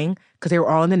crying because they were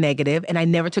all in the negative. And I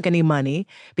never took any money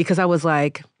because I was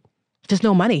like, there's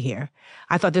no money here.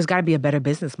 I thought there's got to be a better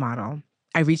business model.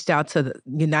 I reached out to the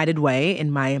United Way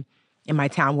in my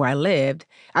town where I lived.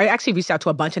 I actually reached out to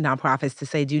a bunch of nonprofits to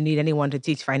say, do you need anyone to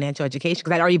teach financial education?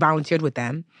 Because I'd already volunteered with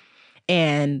them.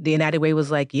 And the United Way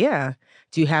was like, yeah.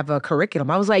 Do you have a curriculum?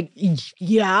 I was like,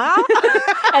 yeah.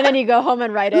 And then you go home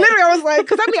and write it. Literally, I was like,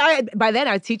 because by then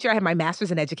I was a teacher. I had my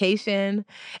master's in education.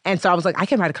 And so I was like, I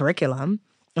can write a curriculum.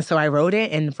 And so I wrote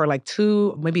it. And for like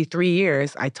 2, maybe 3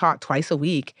 years, I taught twice a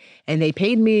week. And they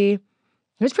paid me, it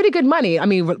was pretty good money.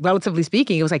 Relatively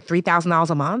speaking, it was like $3,000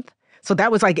 a month. So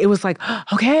that was like, it was like,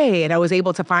 okay. And I was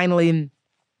able to finally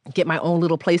get my own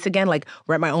little place again, like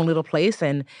rent my own little place.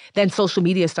 And then social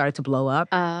media started to blow up.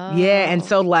 Oh. Yeah. And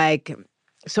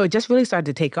so it just really started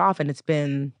to take off. And it's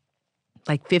been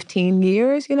like 15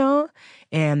 years,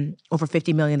 and over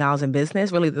 $50 million in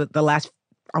business. Really the last,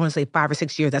 I want to say 5 or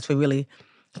 6 years, that's what really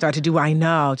started to do what I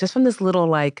know. Just from this little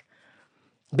like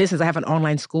business. I have an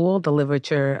online school, the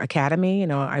Literature Academy.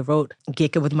 I wrote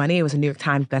Get Good with Money. It was a New York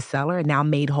Times bestseller, Now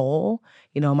Made Whole.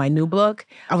 My new book.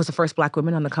 I was the first Black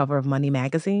woman on the cover of Money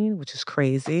magazine, which is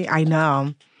crazy. I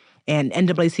know. And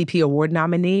NAACP award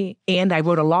nominee. And I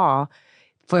wrote a law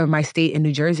for my state in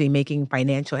New Jersey, making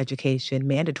financial education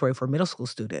mandatory for middle school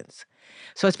students.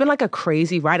 So it's been like a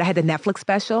crazy ride. I had the Netflix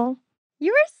special.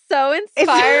 You were so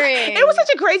inspiring. It was such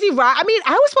a crazy ride.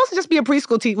 I was supposed to just be a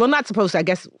preschool teacher. Well, not supposed to. I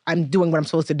guess I'm doing what I'm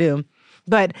supposed to do.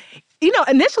 But,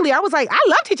 initially I was like, I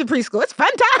love teaching preschool. It's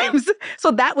fun times.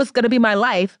 So that was going to be my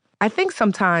life. I think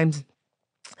sometimes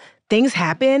things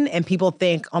happen and people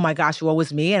think, oh my gosh, woe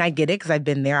is me. And I get it because I've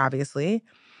been there, obviously.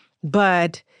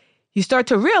 But you start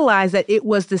to realize that it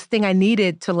was this thing I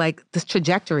needed to like this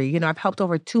trajectory. I've helped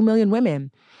over 2 million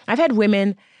women. I've had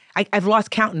women, I've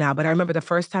lost count now, but I remember the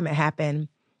first time it happened,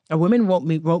 a woman wrote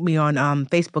me on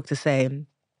Facebook to say,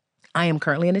 I am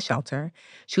currently in a shelter.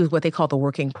 She was what they call the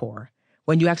working poor.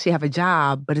 When you actually have a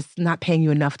job, but it's not paying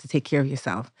you enough to take care of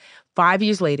yourself. 5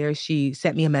 years later, she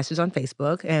sent me a message on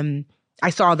Facebook, and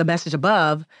I saw the message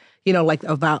above, like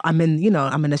about I'm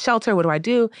in a shelter. What do I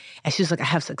do? And she's like, I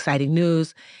have some exciting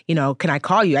news. Can I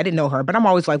call you? I didn't know her, but I'm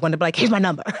always like, one to be like, here's my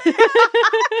number.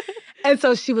 And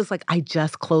so she was like, I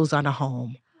just closed on a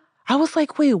home. I was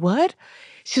like, wait, what?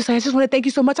 She was like, I just want to thank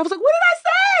you so much. I was like, what did I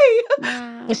say?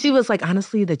 Wow. And she was like,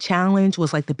 honestly, the challenge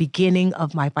was like the beginning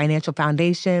of my financial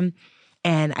foundation.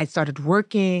 And I started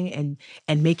working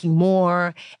and making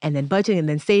more and then budgeting and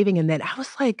then saving. And then I was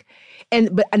like,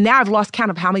 but now I've lost count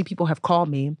of how many people have called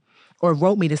me or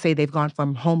wrote me to say they've gone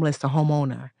from homeless to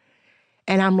homeowner.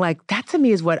 And I'm like, that to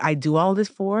me is what I do all this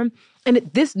for.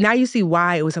 And now you see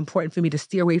why it was important for me to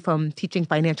steer away from teaching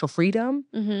financial freedom.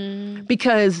 Mm-hmm.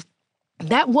 Because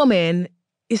that woman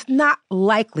is not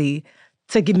likely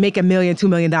to make $1 million, $2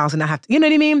 million and not have to, you know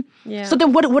what I mean? Yeah. So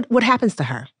then what happens to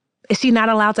her? Is she not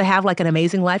allowed to have like an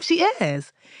amazing life? She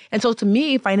is. And so to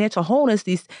me, financial wholeness,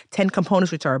 these 10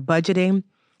 components, which are budgeting,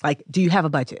 like, do you have a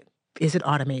budget? Is it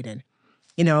automated?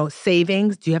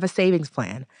 Savings, do you have a savings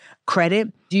plan?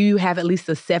 Credit, do you have at least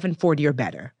a 740 or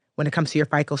better when it comes to your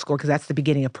FICO score? Because that's the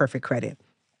beginning of perfect credit.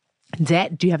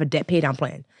 Debt, do you have a debt pay down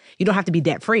plan? You don't have to be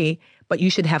debt free, but you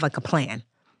should have like a plan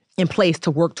in place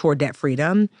to work toward debt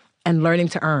freedom and learning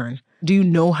to earn. Do you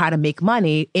know how to make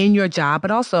money in your job,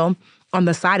 but also on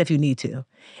the side if you need to?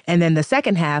 And then the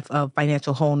second half of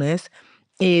financial wholeness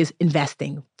is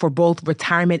investing for both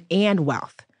retirement and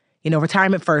wealth.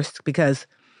 Retirement first, because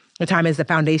retirement is the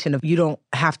foundation of you don't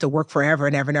have to work forever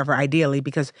and ever and ever, ideally,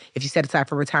 because if you set aside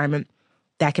for retirement,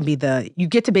 that can be you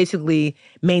get to basically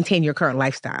maintain your current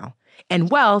lifestyle.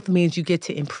 And wealth means you get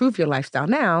to improve your lifestyle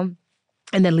now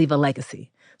and then leave a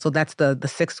legacy. So that's the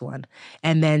sixth one.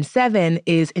 And then 7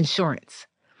 is insurance,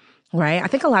 right? I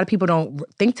think a lot of people don't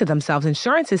think to themselves,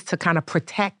 insurance is to kind of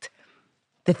protect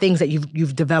the things that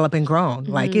you've developed and grown.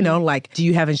 Mm-hmm. Like, do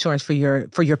you have insurance for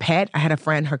your pet? I had a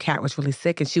friend, her cat was really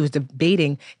sick, and she was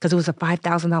debating because it was a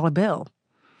 $5,000 bill.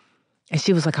 And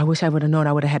she was like, I wish I would have known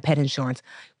I would have had pet insurance,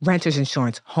 renter's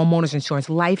insurance, homeowner's insurance,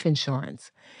 life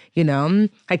insurance,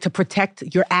 like to protect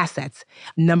your assets.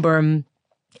 Number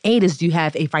 8 is, do you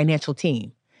have a financial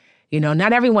team?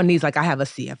 Not everyone needs, like, I have a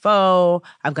CFO,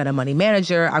 I've got a money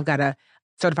manager, I've got a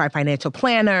certified financial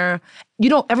planner.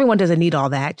 Everyone doesn't need all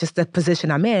that, just the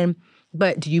position I'm in.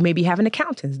 But do you maybe have an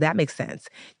accountant? That makes sense.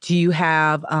 Do you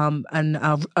have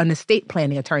an estate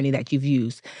planning attorney that you've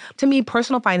used? To me,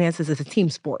 personal finances is a team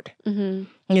sport, Mm-hmm.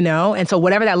 And so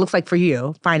whatever that looks like for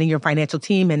you, finding your financial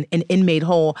team and inmate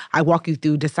whole, I walk you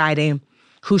through deciding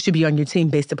who should be on your team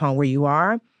based upon where you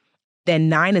are. Then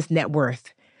 9 is net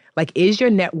worth. Like, is your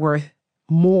net worth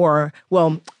more,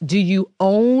 do you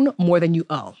own more than you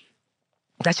owe?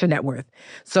 That's your net worth.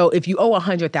 So if you owe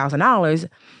 $100,000,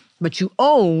 but you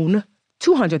own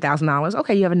 $200,000,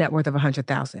 okay, you have a net worth of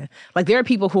 $100,000. Like, there are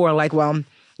people who are like, I own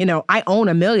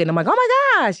 $1 million. I'm like, oh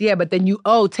my gosh, yeah, but then you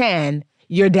owe 10,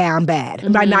 you're down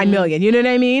bad by 9 million. You know what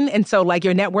I mean? And so, like,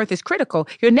 your net worth is critical.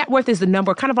 Your net worth is the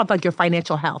number, kind of like your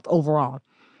financial health overall,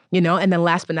 And then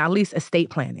last but not least, estate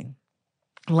planning.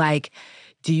 Like,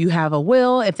 do you have a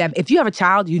will? If you have a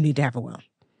child, you need to have a will.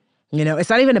 It's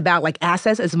not even about like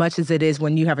assets as much as it is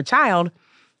when you have a child,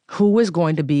 who is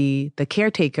going to be the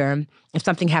caretaker if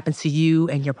something happens to you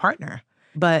and your partner.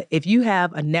 But if you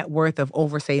have a net worth of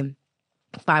over, say,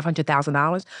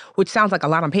 $500,000, which sounds like a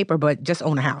lot on paper, but just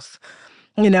own a house,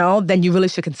 then you really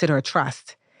should consider a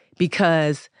trust.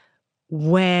 Because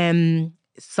when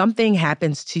something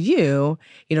happens to you,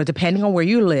 depending on where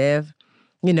you live,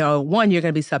 one, you're going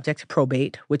to be subject to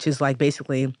probate, which is like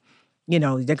basically,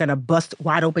 they're going to bust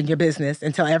wide open your business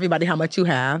and tell everybody how much you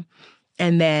have.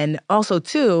 And then also,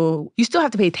 too, you still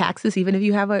have to pay taxes even if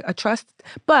you have a trust,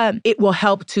 but it will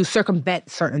help to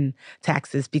circumvent certain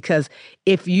taxes because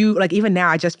if you, like even now,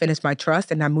 I just finished my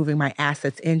trust and I'm moving my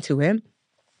assets into it.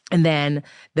 And then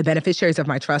the beneficiaries of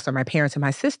my trust are my parents and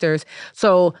my sisters.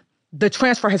 So the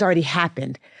transfer has already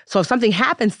happened. So if something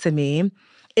happens to me,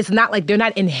 it's not like they're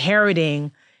not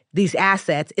inheriting these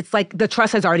assets. It's like the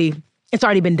trust it's already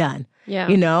been done. Yeah.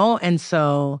 And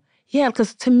so, yeah,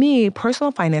 because to me,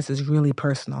 personal finance is really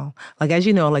personal. Like, as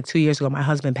you know, like 2 years ago, my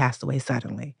husband passed away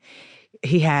suddenly.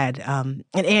 He had an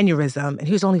aneurysm and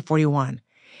he was only 41.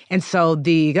 And so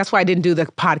that's why I didn't do the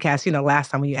podcast,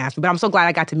 last time when you asked me, but I'm so glad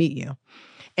I got to meet you.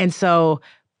 And so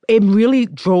it really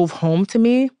drove home to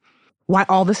me why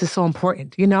all this is so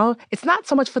important. It's not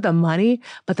so much for the money,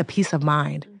 but the peace of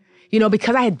mind.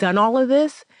 Because I had done all of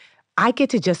this, I get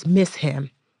to just miss him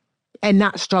and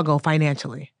not struggle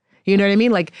financially. You know what I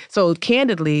mean? Like, so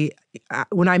candidly,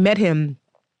 when I met him,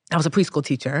 I was a preschool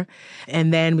teacher.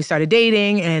 And then we started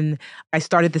dating and I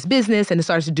started this business and it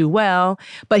started to do well.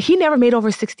 But he never made over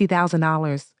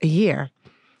 $60,000 a year.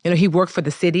 He worked for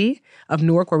the city of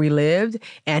Newark where we lived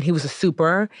and he was a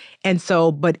super. And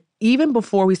so, but even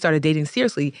before we started dating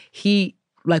seriously,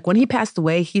 when he passed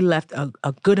away, he left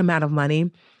a good amount of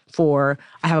money I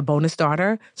have a bonus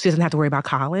daughter, so she doesn't have to worry about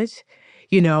college.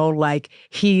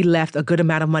 He left a good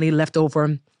amount of money left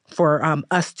over for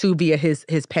us two via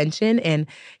his pension. And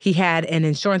he had an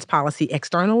insurance policy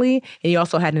externally, and he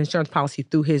also had an insurance policy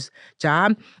through his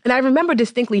job. And I remember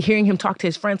distinctly hearing him talk to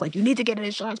his friends, like, you need to get an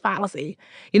insurance policy.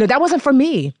 That wasn't for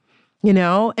me,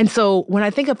 And so when I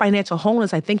think of financial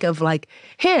wholeness, I think of like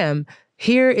him.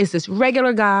 Here is this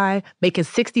regular guy making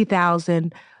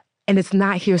 $60,000, and it's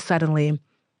not here suddenly.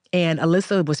 And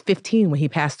Alyssa was 15 when he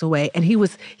passed away, and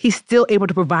he's still able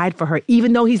to provide for her,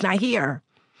 even though he's not here.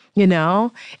 you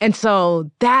know? And so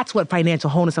that's what financial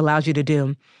wholeness allows you to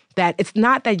do. That it's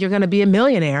not that you're going to be a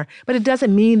millionaire, but it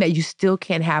doesn't mean that you still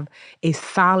can't have a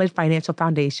solid financial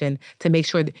foundation to make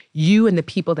sure that you and the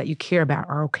people that you care about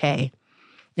are okay.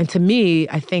 And to me,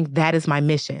 I think that is my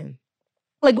mission.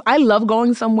 Like, I love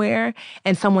going somewhere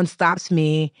and someone stops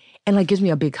me and like gives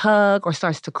me a big hug or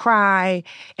starts to cry.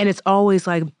 And it's always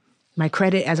like, my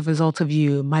credit as a result of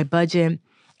you, my budget,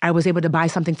 I was able to buy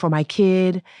something for my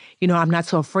kid. You know, I'm not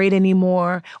so afraid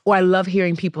anymore. Or I love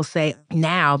hearing people say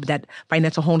now that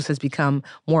financial wholeness has become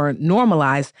more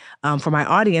normalized for my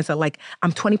audience that like,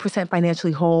 I'm 20%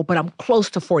 financially whole, but I'm close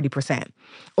to 40%.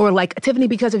 Or like, Tiffany,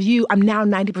 because of you, I'm now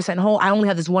 90% whole. I only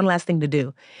have this one last thing to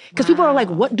do. Because people are like,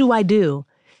 what do I do?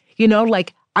 You know,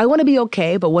 like, I want to be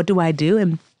okay, but what do I do?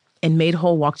 And Made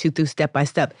Whole walks you through step by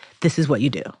step. This is what you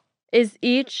do. Is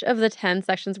each of the 10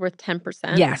 sections worth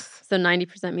 10%? Yes. So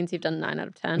 90% means you've done 9 out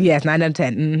of 10? Yes, 9 out of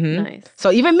 10. Mm-hmm. Nice.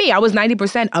 So even me, I was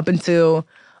 90% up until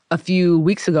a few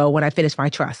weeks ago when I finished my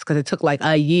trust, because it took like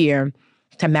a year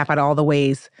to map out all the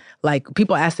ways. Like,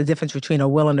 people ask the difference between a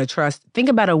will and a trust. Think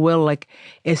about a will, like,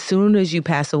 as soon as you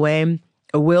pass away,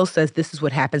 a will says this is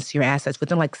what happens to your assets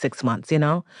within like 6 months, you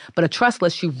know? But a trust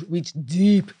lets you reach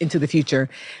deep into the future.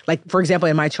 Like, for example,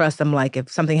 in my trust, I'm like, if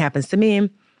something happens to me,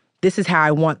 this is how I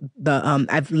want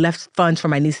I've left funds for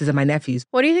my nieces and my nephews.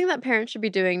 What do you think that parents should be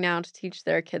doing now to teach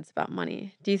their kids about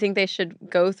money? Do you think they should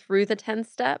go through the 10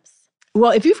 steps?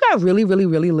 Well, if you've got really, really,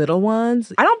 really little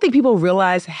ones, I don't think people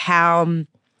realize how,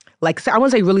 like, I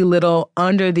want to say really little,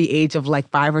 under the age of like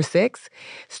 5 or 6,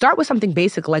 start with something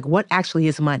basic like what actually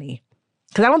is money.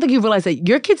 Because I don't think you realize that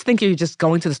your kids think you're just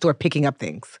going to the store picking up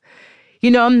things. You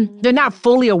know, they're not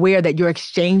fully aware that you're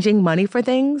exchanging money for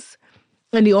things.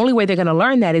 And the only way they're going to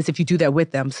learn that is if you do that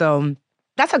with them. So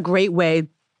that's a great way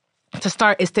to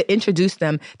start, is to introduce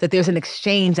them that there's an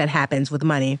exchange that happens with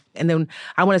money. And then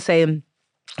I want to say,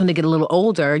 when they get a little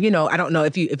older, you know, I don't know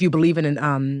if you believe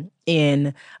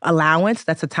in allowance.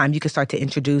 That's a time you can start to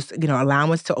introduce, you know,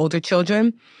 allowance to older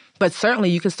children. But certainly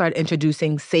you can start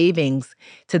introducing savings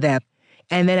to them.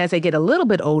 And then as they get a little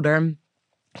bit older,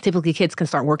 typically kids can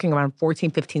start working around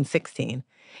 14, 15, 16.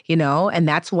 You know, and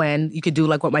that's when you could do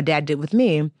like what my dad did with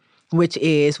me, which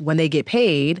is when they get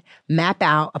paid, map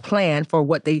out a plan for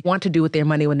what they want to do with their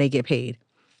money when they get paid.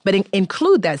 But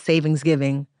include that savings,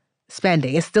 giving,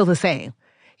 spending. It's still the same,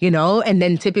 you know? And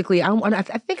then typically, I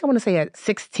think I want to say at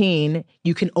 16,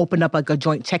 you can open up like a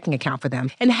joint checking account for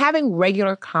them and having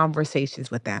regular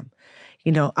conversations with them.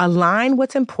 You know, align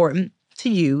what's important to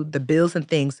you, the bills and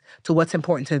things, to what's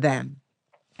important to them.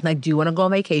 Like, do you want to go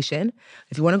on vacation?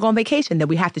 If you want to go on vacation, then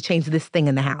we have to change this thing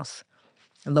in the house.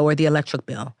 Lower the electric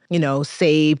bill. You know,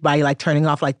 save by like turning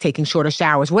off, like taking shorter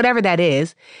showers, whatever that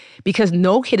is. Because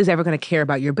no kid is ever going to care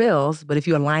about your bills. But if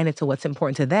you align it to what's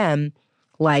important to them,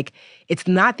 like, it's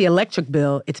not the electric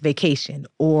bill, it's vacation.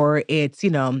 Or it's,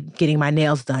 you know, getting my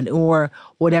nails done. Or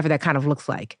whatever that kind of looks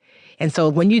like. And so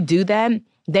when you do that,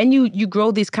 then you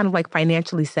grow these kind of like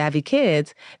financially savvy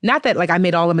kids. Not that like I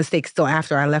made all the mistakes still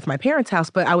after I left my parents' house,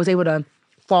 but I was able to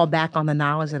fall back on the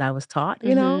knowledge that I was taught,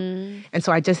 you know? And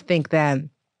so I just think that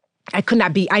I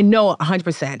know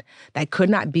 100% that I could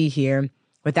not be here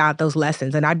without those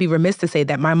lessons. And I'd be remiss to say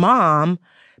that my mom,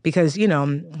 because, you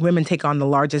know, women take on the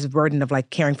largest burden of like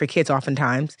caring for kids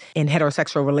oftentimes in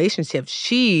heterosexual relationships.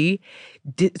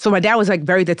 So my dad was like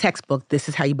very the textbook. This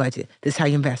is how you budget. This is how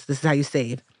you invest. This is how you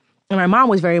save. And my mom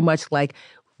was very much like,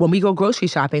 when we go grocery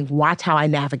shopping, watch how I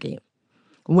navigate.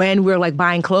 When we're like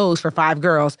buying clothes for 5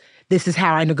 girls, this is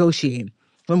how I negotiate.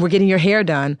 When we're getting your hair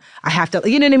done, I have to,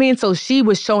 you know what I mean? So she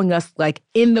was showing us like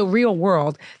in the real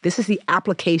world, this is the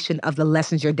application of the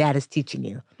lessons your dad is teaching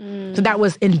you. So that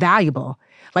was invaluable.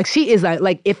 Like, she is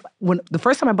like when the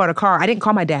first time I bought a car, I didn't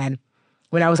call my dad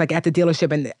when I was like at the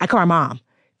dealership, and I called my mom.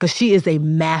 Because she is a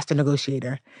master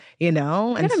negotiator, you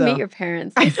know? I gotta meet your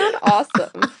parents. They sound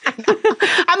awesome.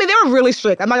 I mean, they were really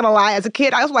strict. I'm not gonna lie. As a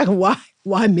kid, I was like,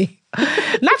 why me?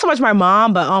 Not so much my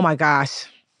mom, but oh my gosh.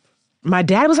 My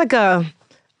dad was like a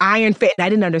iron fit. And I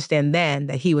didn't understand then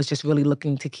that he was just really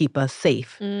looking to keep us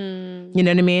safe. You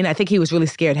know what I mean? I think he was really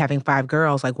scared having 5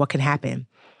 girls. Like, what can happen?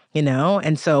 You know?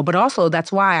 And so, but also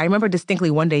that's why I remember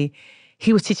distinctly one day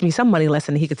he was teaching me some money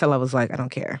lesson, and he could tell I was like, I don't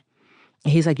care.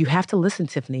 And he's like, you have to listen,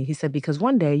 Tiffany. He said, because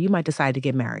one day you might decide to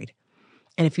get married.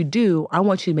 And if you do, I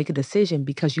want you to make a decision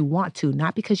because you want to,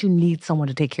 not because you need someone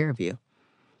to take care of you.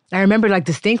 I remember like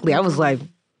distinctly, I was like,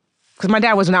 because my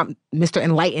dad was not Mr.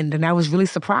 Enlightened, and I was really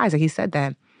surprised that he said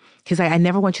that. He's like, I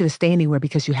never want you to stay anywhere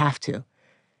because you have to.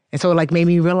 And so it like made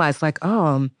me realize like,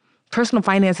 personal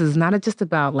finances is not just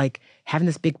about like having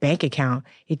this big bank account.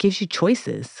 It gives you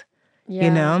choices. Yeah.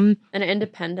 you know? And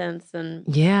independence and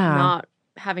Yeah. not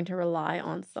having to rely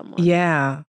on someone.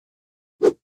 Yeah.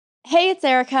 Hey, it's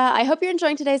Erica. I hope you're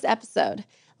enjoying today's episode.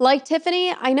 Like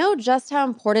Tiffany, I know just how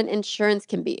important insurance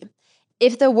can be.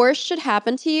 If the worst should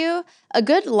happen to you, a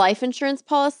good life insurance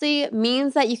policy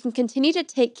means that you can continue to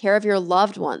take care of your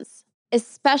loved ones,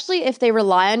 especially if they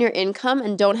rely on your income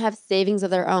and don't have savings of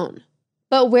their own.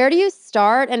 But where do you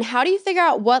start and how do you figure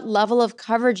out what level of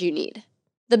coverage you need?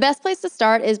 The best place to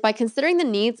start is by considering the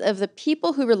needs of the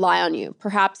people who rely on you,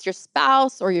 perhaps your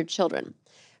spouse or your children.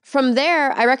 From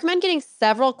there, I recommend getting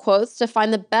several quotes to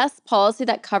find the best policy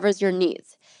that covers your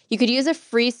needs. You could use a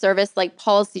free service like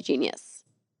Policy Genius.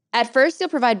 At first, you'll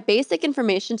provide basic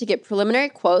information to get preliminary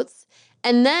quotes,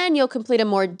 and then you'll complete a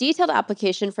more detailed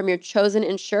application from your chosen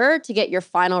insurer to get your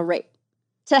final rate.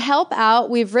 To help out,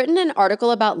 we've written an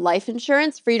article about life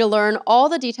insurance for you to learn all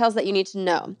the details that you need to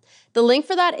know. The link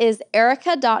for that is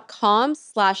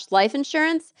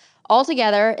erica.com/lifeinsurance.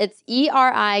 Altogether, it's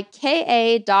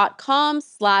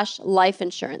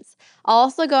erika.com/lifeinsurance. I'll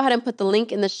also go ahead and put the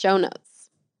link in the show notes.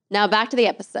 Now back to the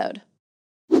episode.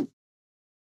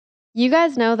 You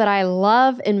guys know that I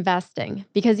love investing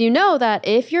because you know that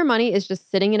if your money is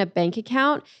just sitting in a bank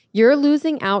account, you're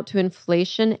losing out to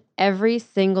inflation every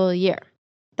single year.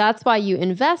 That's why you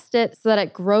invest it so that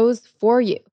it grows for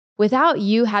you without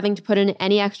you having to put in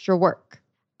any extra work.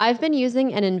 I've been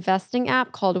using an investing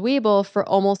app called Webull for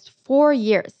almost 4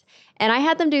 years, and I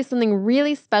had them do something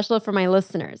really special for my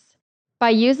listeners.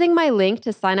 By using my link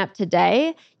to sign up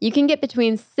today, you can get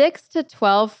between 6 to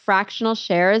 12 fractional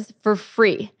shares for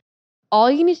free.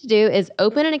 All you need to do is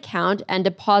open an account and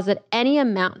deposit any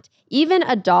amount, even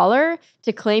 $1,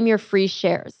 to claim your free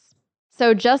shares.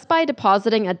 So just by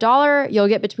depositing $1, you'll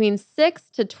get between 6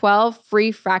 to 12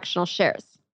 free fractional shares.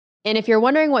 And if you're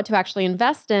wondering what to actually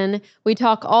invest in, we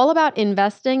talk all about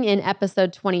investing in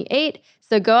episode 28,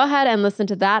 so go ahead and listen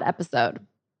to that episode.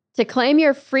 To claim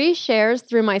your free shares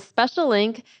through my special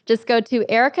link, just go to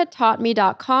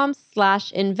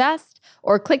ericataughtme.com/invest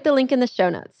or click the link in the show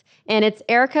notes. And it's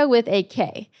Erica with a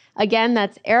K. Again,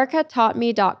 that's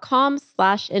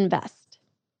ericataughtme.com/invest.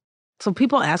 So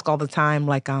people ask all the time,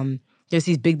 like, there's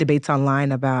these big debates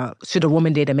online about should a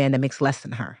woman date a man that makes less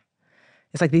than her?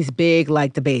 It's like these big,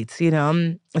 like, debates,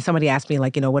 And somebody asked me,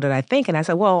 like, what did I think? And I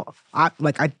said, well,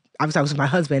 obviously I was with my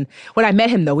husband. When I met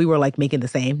him, though, we were, like, making the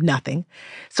same, nothing.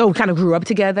 So we kind of grew up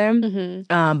together.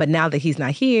 Mm-hmm. But now that he's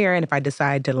not here, and if I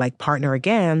decide to, like, partner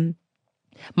again,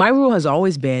 my rule has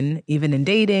always been, even in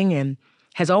dating, and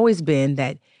has always been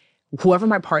that whoever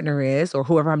my partner is or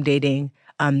whoever I'm dating,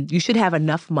 you should have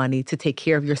enough money to take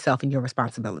care of yourself and your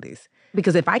responsibilities.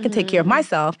 Because if I can take care of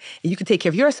myself and you can take care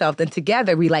of yourself, then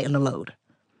together we lighten the load,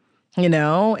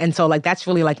 And so, like, that's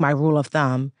really, like, my rule of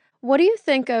thumb. What do you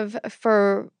think of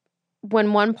for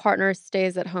when one partner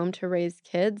stays at home to raise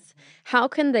kids? How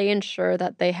can they ensure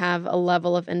that they have a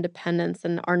level of independence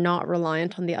and are not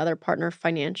reliant on the other partner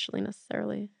financially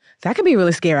necessarily? That could be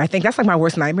really scary. I think that's, like, my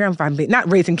worst nightmare. I'm not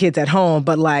raising kids at home,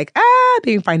 but, like,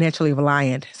 being financially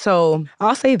reliant. So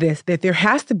I'll say this, that there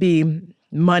has to be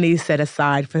money set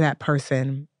aside for that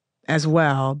person as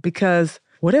well, because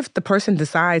what if the person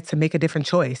decides to make a different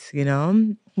choice,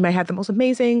 You might have the most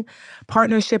amazing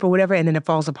partnership or whatever, and then it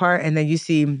falls apart, and then you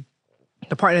see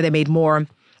the partner that made more,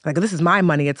 like, this is my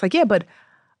money. It's like, yeah, but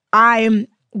I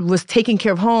was taking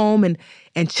care of home and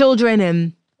children,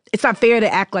 and it's not fair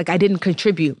to act like I didn't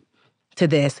contribute to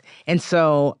this. And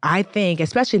so I think,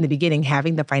 especially in the beginning,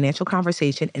 having the financial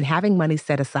conversation and having money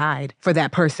set aside for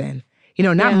that person,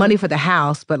 not money for the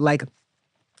house, but, like,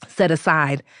 set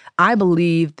aside. I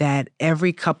believe that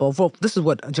every couple, well, this is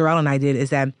what Jarrell and I did,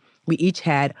 is that we each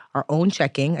had our own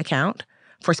checking account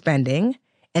for spending,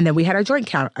 and then we had our joint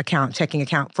checking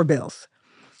account for bills.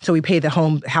 So we paid the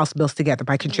house bills together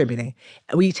by contributing.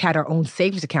 We each had our own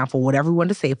savings account for whatever we wanted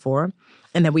to save for,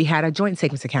 and then we had a joint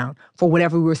savings account for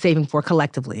whatever we were saving for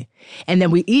collectively. And then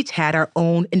we each had our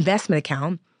own investment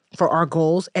account for our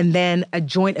goals, and then a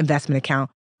joint investment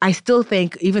account. I still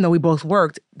think, even though we both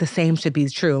worked, the same should be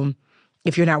true.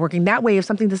 If you're not working that way, if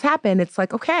something does happen, it's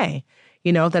like, okay,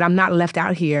 that I'm not left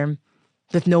out here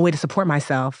with no way to support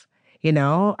myself. I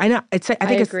know. I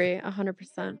agree 100%.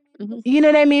 Mm-hmm. You know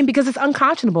what I mean? Because it's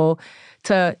unconscionable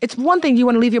it's one thing you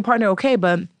want to leave your partner, okay,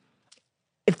 but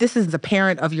if this is the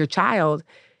parent of your child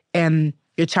and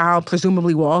your child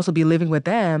presumably will also be living with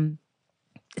them,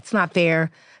 it's not fair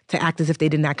to act as if they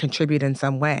did not contribute in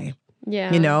some way.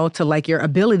 Yeah. To, like, your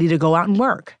ability to go out and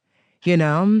work,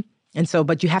 And so,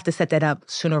 but you have to set that up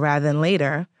sooner rather than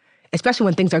later, especially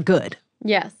when things are good.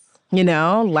 Yes.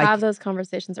 Like, have those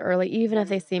conversations early, even if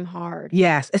they seem hard.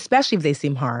 Yes, especially if they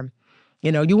seem hard.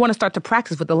 You want to start to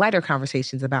practice with the lighter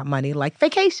conversations about money, like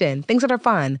vacation, things that are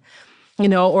fun,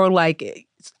 or like,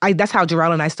 that's how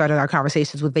Jarrell and I started our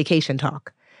conversations with vacation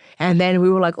talk. And then we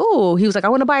were like, oh, he was like, I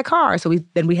want to buy a car. So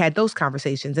we had those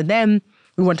conversations. And then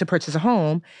we wanted to purchase a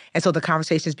home. And so the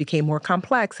conversations became more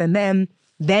complex. And then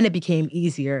it became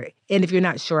easier. And if you're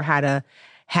not sure how to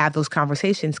have those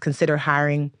conversations, consider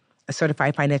hiring a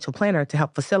certified financial planner to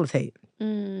help facilitate.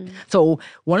 So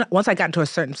once I got into a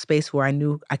certain space where I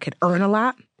knew I could earn a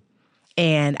lot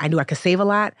and I knew I could save a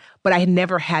lot, but I had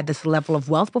never had this level of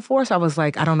wealth before. So I was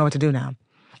like, I don't know what to do now.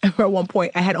 And at one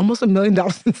point, I had almost $1 million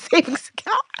in savings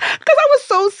account because I was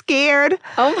so scared.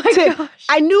 Oh my gosh.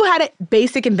 I knew how to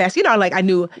basic invest. I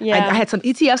knew I had some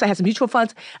ETFs, I had some mutual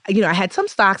funds, I had some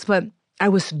stocks, but I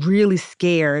was really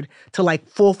scared to like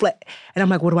full-fledged. And I'm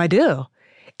like, what do I do?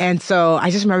 And so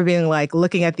I just remember being like,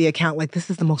 looking at the account like,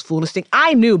 this is the most foolish thing.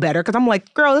 I knew better because I'm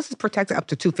like, girl, this is protected up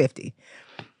to $250.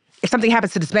 If something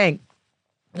happens to this bank,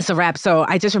 it's a wrap. So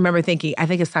I just remember thinking, I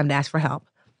think it's time to ask for help.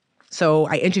 So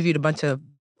I interviewed a bunch of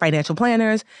financial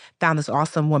planners, found this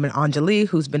awesome woman, Anjali,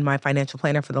 who's been my financial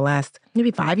planner for the last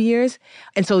maybe 5 years.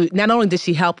 And so not only did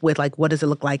she help with like, what does it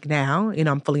look like now?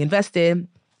 I'm fully invested.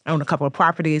 I own a couple of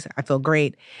properties. I feel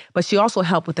great. But she also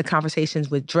helped with the conversations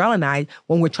with Jarrell and I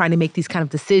when we're trying to make these kind of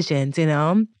decisions,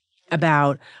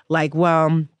 about like,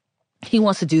 well, he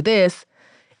wants to do this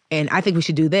and I think we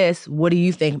should do this. What do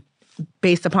you think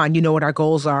based upon, what our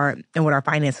goals are and what our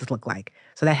finances look like?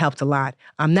 So that helped a lot.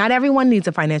 Not everyone needs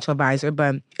a financial advisor,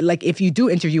 but like if you do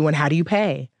interview one, how do you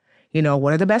pay?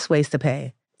 What are the best ways to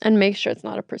pay? And make sure it's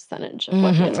not a percentage of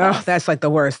what you invest. Oh, that's like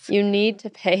the worst. You need to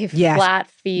pay flat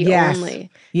fee only.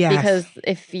 Yes. Because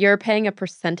if you're paying a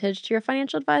percentage to your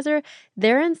financial advisor,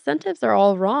 their incentives are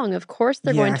all wrong. Of course,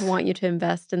 they're going to want you to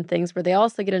invest in things where they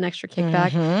also get an extra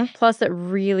kickback. Plus, it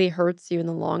really hurts you in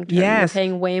the long term. You're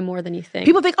paying way more than you think.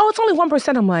 People think, oh, it's only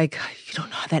 1%. I'm like, you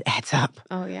don't know how that adds up.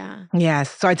 Oh, yeah.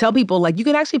 Yes. So I tell people, like, you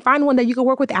can actually find one that you can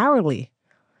work with hourly.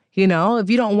 If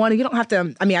you don't want to, you don't have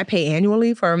to. I pay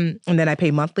annually and then I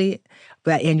pay monthly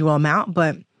for that annual amount.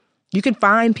 But you can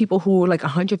find people who are like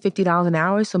 $150 an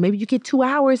hour. So maybe you get 2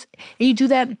 hours and you do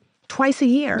that twice a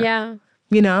year. Yeah.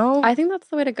 I think that's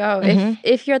the way to go.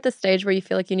 If you're at the stage where you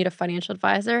feel like you need a financial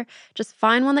advisor, just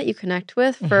find one that you connect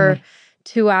with for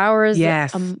 2 hours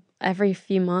every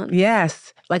few months.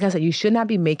 Yes. Like I said, you should not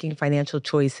be making financial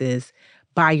choices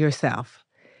by yourself.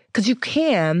 Because you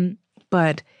can,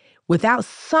 but without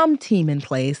some team in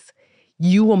place,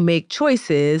 you will make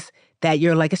choices that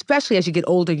you're like, especially as you get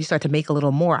older, you start to make a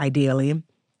little more ideally.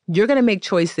 You're going to make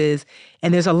choices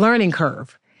and there's a learning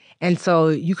curve. And so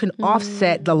you can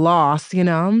offset the loss,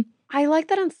 I like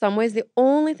that in some ways. The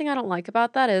only thing I don't like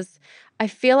about that is I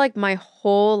feel like my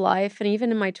whole life and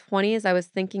even in my 20s, I was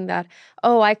thinking that,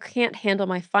 I can't handle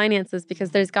my finances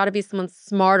because there's got to be someone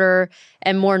smarter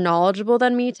and more knowledgeable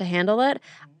than me to handle it.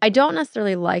 I don't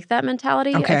necessarily like that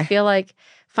mentality. Okay. I feel like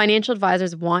financial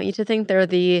advisors want you to think they're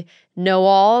the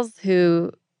know-alls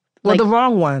who... Well, the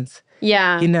wrong ones.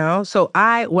 Yeah. So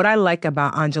what I like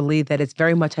about Anjali, that it's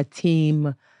very much a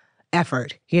team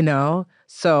effort,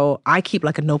 So I keep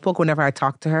like a notebook whenever I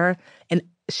talk to her, and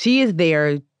she is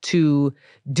there to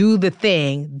do the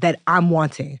thing that I'm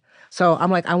wanting. So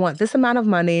I'm like, I want this amount of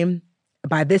money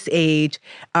by this age.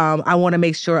 I want to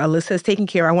make sure Alyssa is taken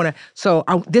care of.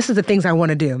 This is the things I want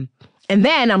to do. And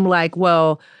then I'm like,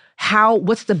 well,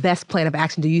 what's the best plan of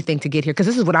action do you think to get here? Because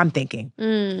this is what I'm thinking.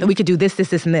 And we could do this, this,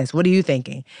 this, and this. What are you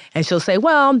thinking? And she'll say,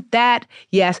 well,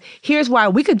 yes, here's why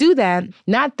we could do that.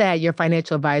 Not that your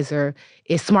financial advisor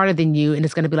is smarter than you and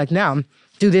it's going to be like, no,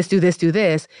 do this, do this, do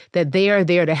this. That they are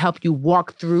there to help you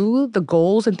walk through the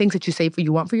goals and things that you say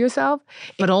you want for yourself.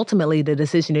 But ultimately, the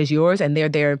decision is yours and they're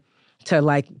there to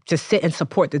like just sit and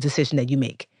support the decision that you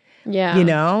make. Yeah.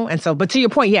 And so, but to your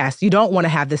point, yes, you don't want to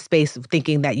have this space of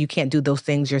thinking that you can't do those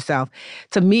things yourself.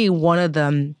 To me, one of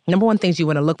the number one things you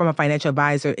want to look from a financial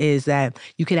advisor is that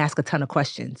you can ask a ton of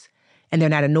questions and they're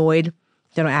not annoyed.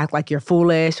 They don't act like you're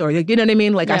foolish or, you know what I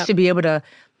mean? Like I should be able to,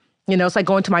 it's like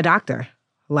going to my doctor.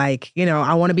 Like,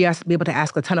 I want to be able to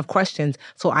ask a ton of questions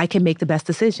so I can make the best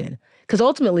decision. Because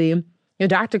ultimately, your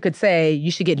doctor could say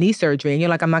you should get knee surgery and you're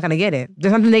like, I'm not going to get it.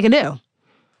 There's nothing they can do.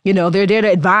 They're there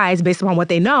to advise based upon what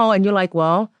they know. And you're like,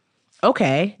 well,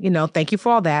 okay, thank you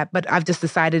for all that. But I've just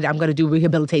decided I'm going to do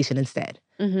rehabilitation instead.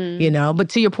 But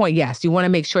to your point, yes, you want to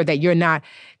make sure that you're not,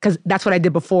 because that's what I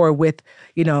did before with,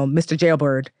 Mr.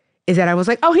 Jailbird, is that I was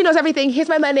like, oh, he knows everything. Here's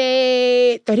my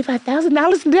money,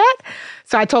 $35,000 in debt.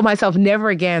 So I told myself never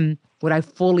again Would I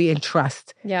fully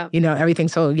entrust, Yeah. everything?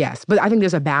 So yes, but I think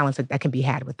there's a balance that can be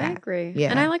had with that. I agree. Yeah.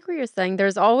 And I like what you're saying.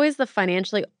 There's always the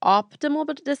financially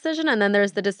optimal decision, and then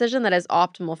there's the decision that is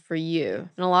optimal for you.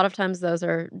 And a lot of times those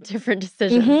are different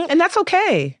decisions. And that's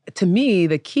okay. To me,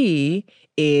 the key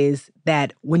is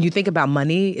that when you think about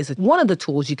money, is one of the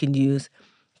tools you can use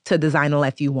to design the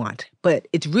life you want. But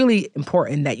it's really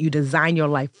important that you design your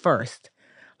life first.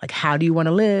 Like, how do you want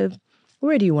to live?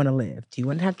 Where do you want to live? Do you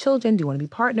want to have children? Do you want to be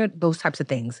partnered? Those types of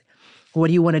things. What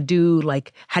do you want to do?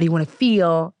 Like, how do you want to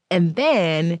feel? And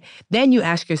then you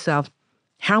ask yourself,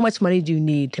 how much money do you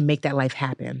need to make that life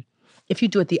happen? If you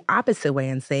do it the opposite way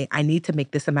and say, I need to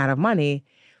make this amount of money,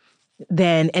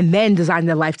 then design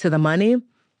the life to the money,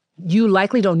 you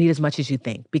likely don't need as much as you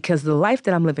think. Because the life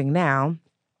that I'm living now,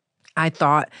 I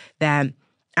thought that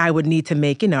I would need to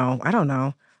make, I don't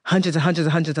know, hundreds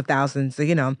of thousands,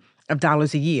 of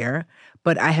dollars a year.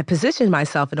 But I had positioned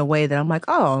myself in a way that I'm like,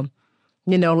 oh,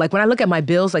 like when I look at my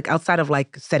bills, like outside of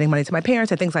like sending money to my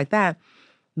parents and things like that,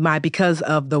 because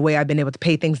of the way I've been able to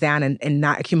pay things down and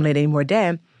not accumulate any more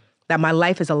debt, that my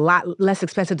life is a lot less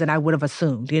expensive than I would have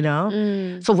assumed,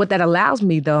 So what that allows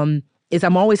me, though, is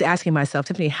I'm always asking myself,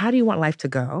 Tiffany, how do you want life to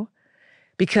go?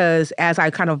 Because as I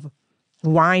kind of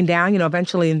wind down,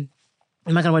 eventually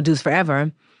I'm not going to want to do this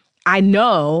forever. I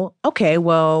know, okay,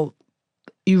 well,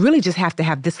 you really just have to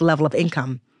have this level of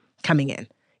income coming in.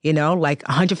 Like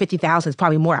 $150,000 is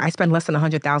probably more. I spend less than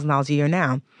 $100,000 a year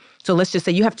now. So let's just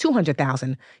say you have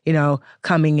 $200,000,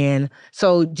 coming in.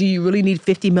 So do you really need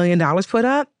 $50 million put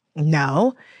up?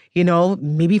 No.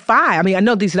 Maybe 5. I mean, I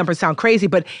know these numbers sound crazy,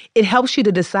 but it helps you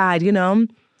to decide,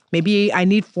 maybe I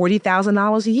need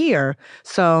 $40,000 a year.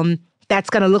 So that's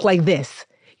going to look like this.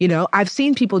 I've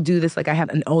seen people do this. Like I have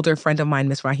an older friend of mine,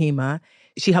 Miss Rahima.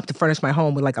 She helped to furnish my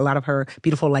home with like a lot of her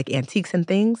beautiful like antiques and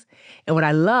things. And what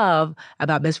I love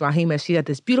about Miss Rahima is she had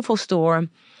this beautiful store. And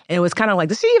it was kind of like,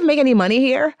 does she even make any money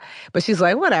here? But she's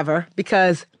like, whatever,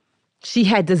 because she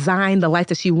had designed the life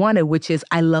that she wanted, which is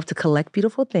I love to collect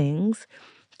beautiful things,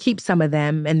 keep some of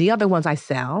them, and the other ones I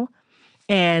sell.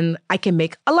 And I can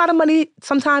make a lot of money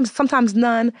sometimes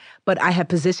none, but I have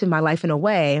positioned my life in a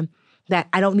way that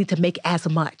I don't need to make as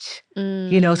much,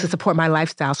 to support my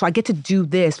lifestyle. So I get to do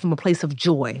this from a place of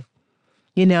joy,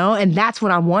 and that's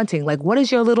what I'm wanting. Like, what is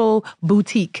your little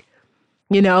boutique,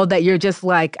 that you're just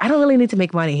like, I don't really need to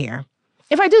make money here.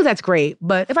 If I do, that's great.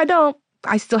 But if I don't,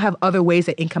 I still have other ways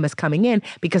that income is coming in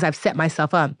because I've set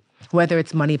myself up, whether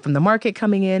it's money from the market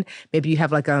coming in. Maybe you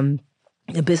have like a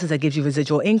business that gives you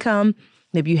residual income.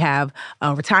 Maybe you have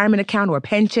a retirement account or a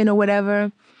pension or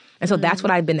whatever. And so that's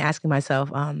what I've been asking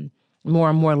myself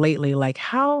more and more lately. Like,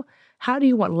 how do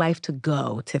you want life to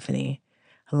go, Tiffany?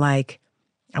 Like,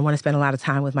 I want to spend a lot of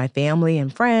time with my family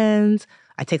and friends.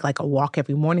 I take like a walk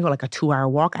every morning or like a 2-hour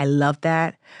walk. I love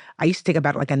that. I used to take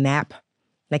about like a nap,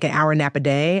 like an hour nap a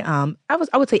day. I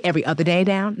would say every other day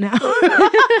down now.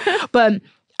 But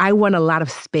I want a lot of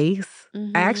space.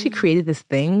 I actually created this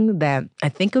thing that I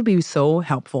think would be so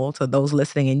helpful to those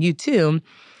listening and you too.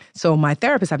 So my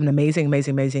therapist, I have an amazing,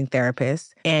 amazing, amazing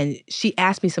therapist. And she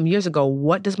asked me some years ago,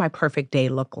 what does my perfect day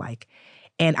look like?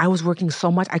 And I was working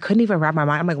so much, I couldn't even wrap my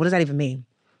mind. I'm like, what does that even mean?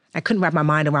 I couldn't wrap my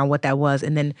mind around what that was.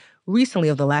 And then recently,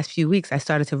 over the last few weeks, I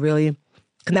started to really,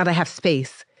 because now that I have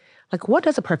space, like, what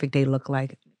does a perfect day look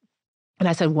like? And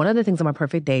I said, one of the things on my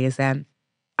perfect day is that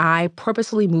I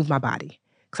purposely move my body.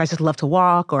 Because I just love to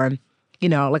walk or,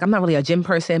 like I'm not really a gym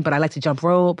person, but I like to jump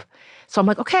rope. So I'm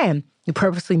like, okay, you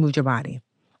purposely moved your body.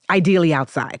 Ideally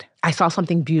outside. I saw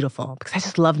something beautiful because I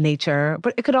just love nature,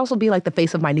 but it could also be like the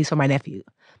face of my niece or my nephew.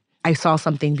 I saw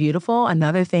something beautiful.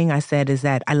 Another thing I said is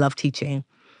that I love teaching,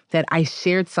 that I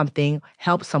shared something,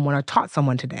 helped someone or taught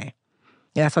someone today.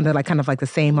 Yeah, that's something like kind of like the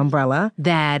same umbrella,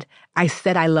 that I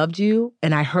said I loved you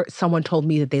and I heard someone told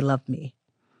me that they loved me.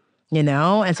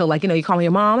 And so like, you call me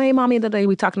your mom, hey, mommy, the day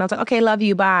we talked, and I was like, okay, love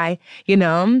you, bye,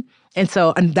 And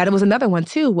so, and that was another one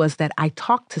too, was that I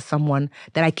talked to someone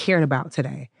that I cared about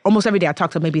today. Almost every day I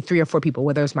talked to maybe 3 or 4 people,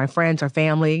 whether it's my friends or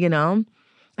family, And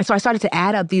so I started to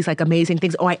add up these like amazing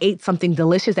things. Oh, I ate something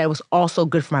delicious that was also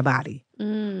good for my body,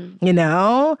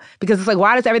 Because it's like,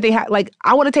 why does everything like,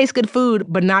 I want to taste good food,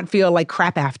 but not feel like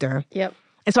crap after. Yep.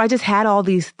 And so I just had all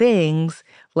these things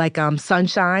like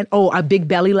sunshine, a big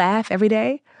belly laugh every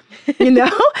day.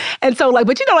 And so like,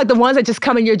 but like the ones that just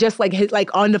come and you're just like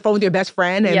on the phone with your best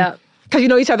friend and because you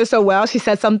know each other so well, she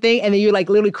said something and then you're like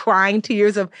literally crying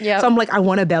tears of, so I'm like, I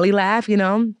want a belly laugh,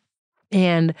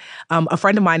 And a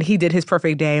friend of mine, he did his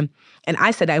perfect day and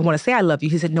I said, I want to say I love you.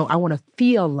 He said, no, I want to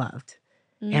feel loved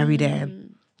every day.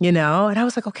 And I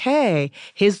was like, okay.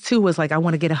 His too was like, I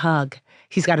want to get a hug.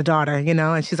 He's got a daughter,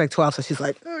 and she's like 12, so she's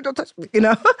like, oh, don't touch me,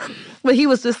 But he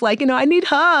was just like, I need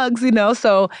hugs,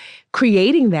 So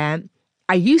creating that,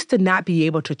 I used to not be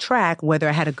able to track whether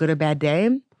I had a good or bad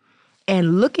day.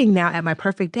 And looking now at my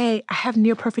perfect day, I have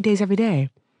near perfect days every day.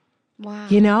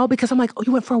 Wow. Because I'm like, oh,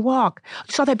 you went for a walk.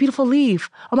 You saw that beautiful leaf.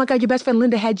 Oh my God, your best friend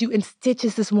Linda had you in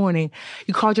stitches this morning.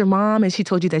 You called your mom and she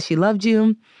told you that she loved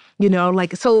you.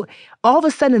 So all of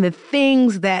a sudden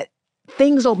things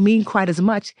don't mean quite as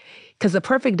much, because the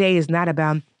perfect day is not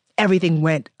about everything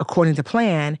went according to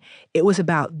plan. It was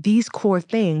about these core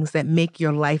things that make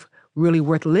your life really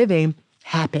worth living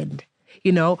happened.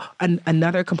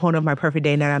 Another component of my perfect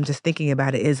day, now I'm just thinking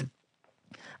about it, is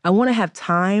I want to have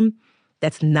time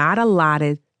that's not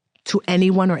allotted to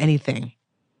anyone or anything.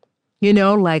 It's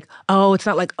not like, I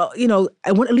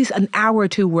want at least an hour or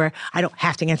two where I don't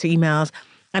have to answer emails.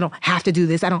 I don't have to do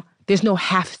this. There's no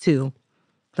have to.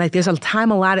 Like, there's a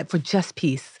time allotted for just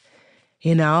peace.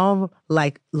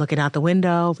 Like looking out the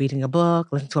window, reading a book,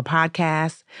 listening to a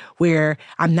podcast, where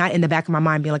I'm not in the back of my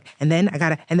mind being like, and then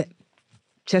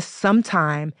just some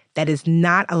time that is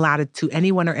not allotted to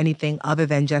anyone or anything other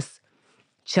than just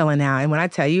chilling out. And when I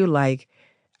tell you, like,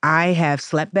 I have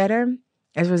slept better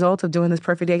as a result of doing this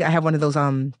perfect day. I have one of those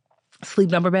sleep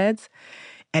number beds.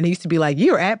 And it used to be like,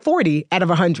 you're at 40 out of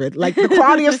 100. Like, the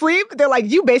quality of sleep, they're like,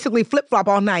 you basically flip-flop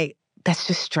all night. That's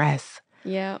just stress.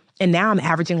 Yeah. And now I'm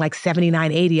averaging like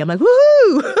 79, 80. I'm like,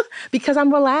 woohoo! Because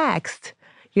I'm relaxed.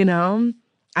 I'm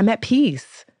at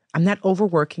peace. I'm not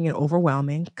overworking and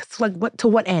overwhelming. Because, like, to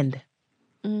what end?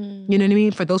 You know what I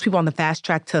mean? For those people on the fast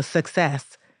track to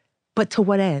success. But to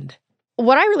what end?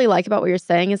 What I really like about what you're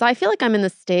saying is I feel like I'm in the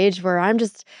stage where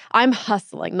I'm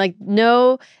hustling. Like,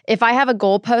 no, if I have a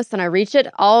goalpost and I reach it,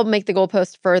 I'll make the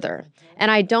goalpost further.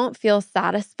 And I don't feel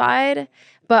satisfied.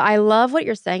 But I love what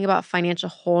you're saying about financial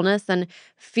wholeness and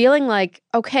feeling like,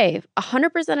 okay,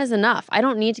 100% is enough. I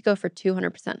don't need to go for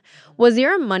 200%. Was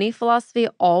your money philosophy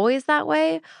always that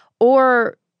way?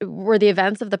 Or were the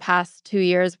events of the past 2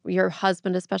 years, your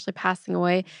husband especially passing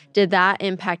away, did that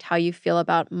impact how you feel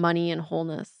about money and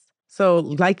wholeness? So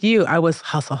like you, I was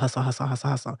hustle, hustle, hustle, hustle,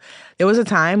 hustle. There was a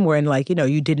time when, like,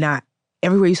 you did not,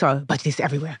 everywhere you saw budgets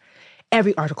everywhere.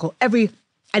 Every article, I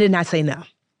did not say no,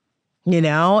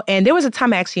 And there was a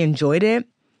time I actually enjoyed it,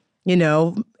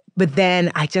 but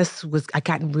then I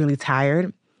gotten really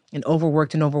tired and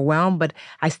overworked and overwhelmed. But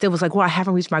I still was like, well, I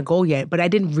haven't reached my goal yet. But I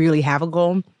didn't really have a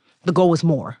goal. The goal was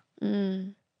more.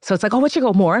 So it's like, oh, what's your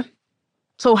goal? More.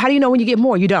 So how do you know when you get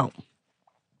more? You don't.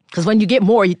 Because when you get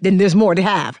more, then there's more to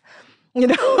have,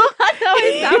 That's how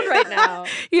I sound right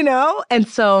now. And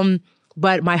so,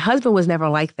 but my husband was never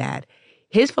like that.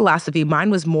 His philosophy, mine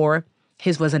was more,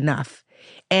 his was enough.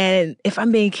 And if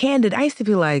I'm being candid, I used to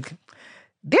be like,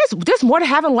 there's more to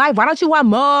have in life. Why don't you want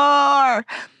more?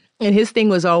 And his thing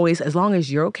was always, as long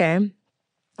as you're okay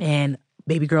and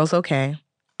baby girl's okay,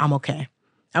 I'm okay.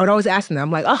 I would always ask him,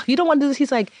 I'm like, oh, you don't want to do this?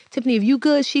 He's like, Tiffany, if you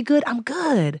good, she good, I'm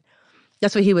good.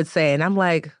 That's what he would say. And I'm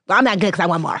like, well, I'm not good because I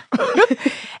want more.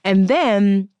 And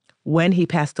then when he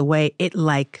passed away, it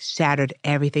like shattered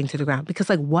everything to the ground. Because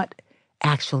like, what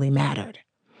actually mattered?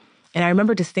 And I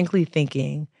remember distinctly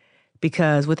thinking,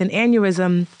 because with an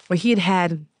aneurysm, where he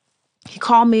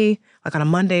called me like on a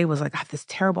Monday, was like, I have this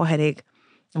terrible headache.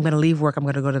 I'm going to leave work. I'm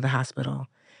going to go to the hospital.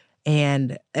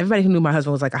 And everybody who knew my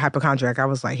husband was like a hypochondriac. I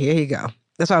was like, here you go.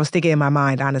 That's what I was thinking in my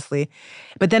mind, honestly.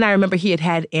 But then I remember he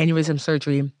had aneurysm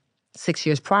surgery 6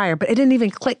 years prior, but it didn't even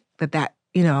click that.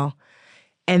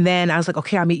 And then I was like,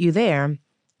 okay, I'll meet you there.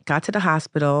 Got to the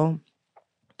hospital,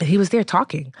 and he was there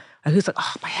talking. And he was like,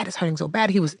 oh, my head is hurting so bad.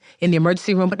 He was in the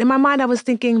emergency room. But in my mind, I was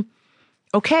thinking,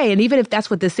 okay, and even if that's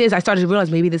what this is, I started to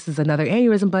realize maybe this is another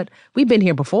aneurysm, but we've been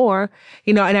here before,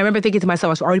 and I remember thinking to myself,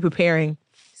 I was already preparing.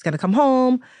 He's going to come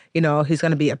home, he's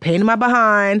going to be a pain in my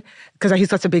behind because he's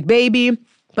such a big baby,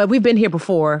 but we've been here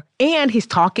before, and he's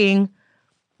talking.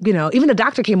 Even the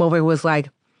doctor came over and was like,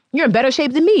 you're in better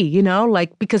shape than me,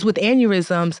 because with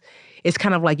aneurysms, it's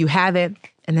kind of like you have it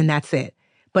and then that's it.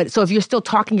 But so if you're still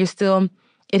talking,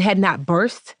 it had not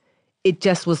burst. It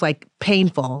just was like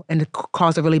painful and it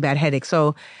caused a really bad headache.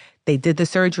 So they did the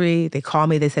surgery. They called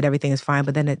me. They said everything is fine.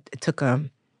 But then it took a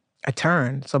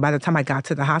turn. So by the time I got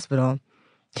to the hospital,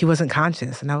 he wasn't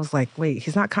conscious. And I was like, wait,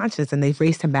 he's not conscious. And they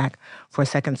raced him back for a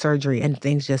second surgery. And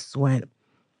things just went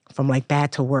from like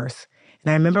bad to worse.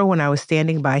 And I remember when I was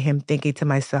standing by him thinking to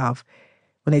myself,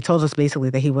 when they told us basically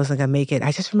that he wasn't going to make it,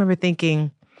 I just remember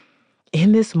thinking,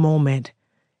 in this moment,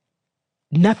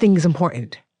 nothing is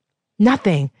important.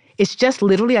 Nothing. It's just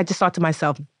literally, I just thought to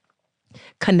myself,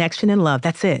 connection and love,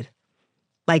 that's it.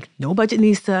 Like no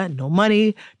budgetnista, no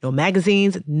money, no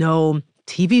magazines, no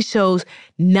TV shows,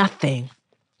 nothing,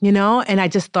 And I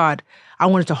just thought I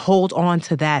wanted to hold on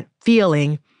to that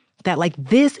feeling that like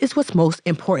this is what's most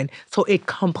important. So it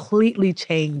completely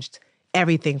changed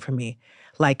everything for me.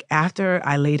 Like after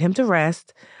I laid him to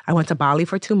rest, I went to Bali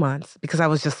for 2 months because I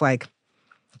was just like,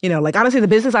 like honestly, the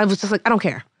business, I was just like, I don't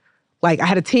care. Like I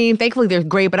had a team. Thankfully, they're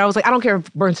great, but I was like, I don't care if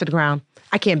it burns to the ground.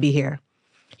 I can't be here,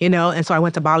 And so I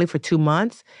went to Bali for 2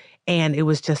 months and it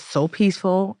was just so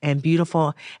peaceful and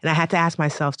beautiful. And I had to ask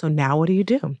myself, so now what do you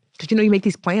do? Because, you make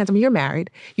these plans. I mean, you're married.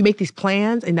 You make these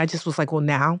plans. And I just was like, well,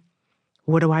 now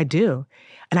what do I do?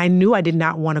 And I knew I did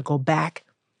not want to go back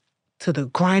to the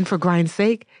grind for grind's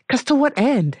sake. Because to what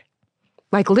end?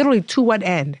 Like literally to what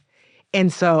end?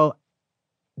 And so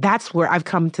that's where I've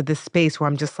come to this space where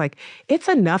I'm just like, it's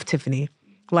enough, Tiffany.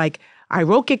 Like I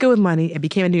wrote Get Good with Money. It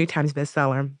became a New York Times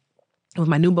bestseller. With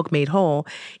my new book, Made Whole,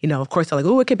 of course, they're like,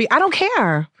 oh, it could be. I don't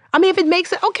care. I mean, if it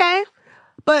makes it, okay.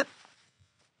 But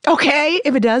okay,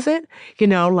 if it doesn't,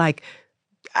 like,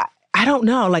 I don't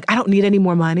know. Like, I don't need any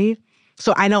more money.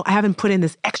 So I know I haven't put in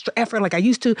this extra effort like I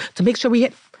used to make sure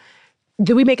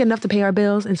did we make enough to pay our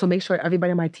bills? And so make sure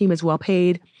everybody on my team is well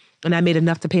paid. And I made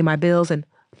enough to pay my bills. And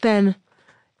then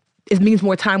it means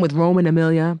more time with Rome and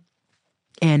Amelia.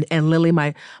 And Lily,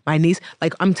 my niece,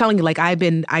 like I'm telling you, like I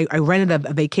rented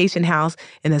a vacation house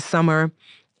in the summer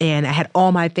and I had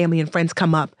all my family and friends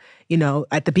come up,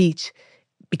 at the beach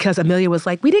because Amelia was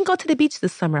like, we didn't go to the beach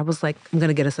this summer. I was like, I'm going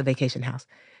to get us a vacation house.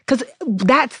 Because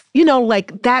that's,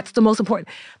 that's the most important.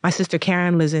 My sister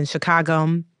Karen lives in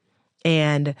Chicago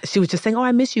and she was just saying, oh,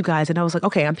 I miss you guys. And I was like,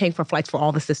 okay, I'm paying for flights for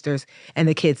all the sisters and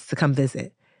the kids to come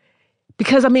visit.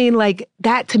 Because I mean, like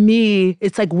that to me,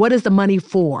 it's like, what is the money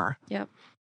for? Yep.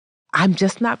 I'm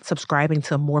just not subscribing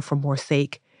to more for more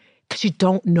sake because you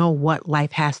don't know what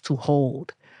life has to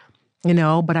hold,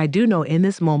 But I do know in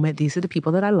this moment, these are the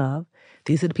people that I love.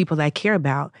 These are the people that I care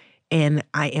about. And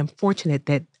I am fortunate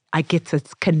that I get to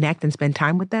connect and spend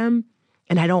time with them.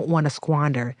 And I don't want to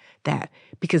squander that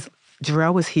because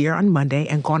Jarrell was here on Monday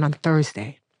and gone on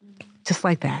Thursday. Just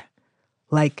like that.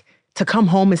 Like to come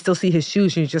home and still see his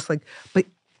shoes. And you're just like, but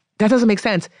that doesn't make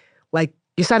sense. Like,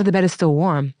 your side of the bed is still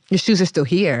warm. Your shoes are still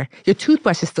here. Your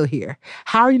toothbrush is still here.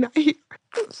 How are you not here?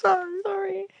 I'm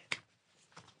sorry.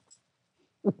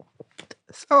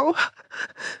 So,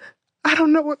 I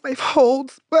don't know what life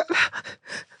holds, but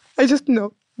I just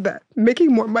know that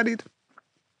making more money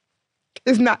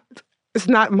it's not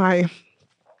my,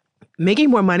 making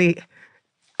more money,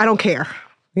 I don't care,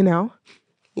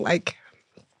 Like,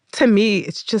 to me,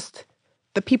 it's just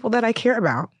the people that I care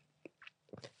about.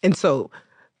 And so,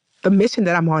 the mission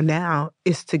that I'm on now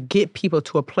is to get people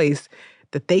to a place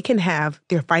that they can have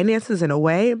their finances in a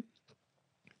way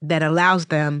that allows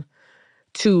them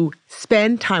to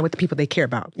spend time with the people they care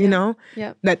about,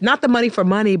 Yeah. That not the money for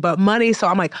money, but money. So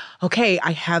I'm like, okay,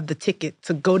 I have the ticket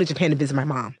to go to Japan to visit my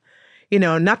mom.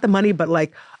 Not the money, but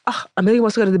like, oh, Amelia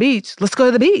wants to go to the beach. Let's go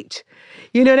to the beach.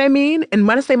 You know what I mean? And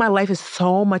when I say my life is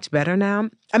so much better now,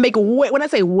 I make when I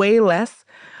say way less,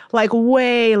 like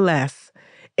way less.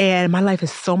 And my life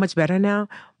is so much better now.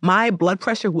 My blood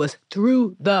pressure was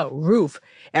through the roof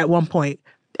at one point.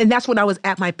 And that's when I was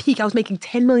at my peak. I was making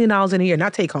 $10 million in a year,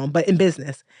 not take home, but in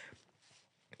business.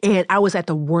 And I was at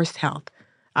the worst health.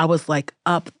 I was like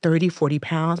up 30, 40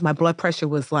 pounds. My blood pressure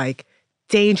was like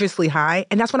dangerously high.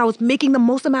 And that's when I was making the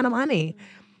most amount of money.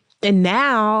 And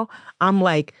now I'm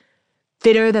like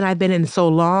fitter than I've been in so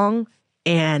long.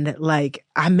 And like,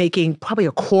 I'm making probably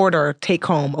a quarter take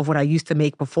home of what I used to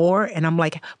make before. And I'm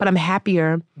like, but I'm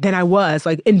happier than I was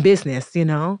like in business,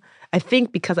 I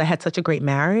think because I had such a great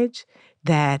marriage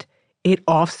that it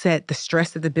offset the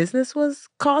stress that the business was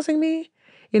causing me,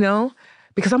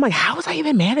 because I'm like, how was I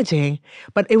even managing?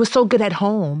 But it was so good at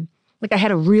home. Like I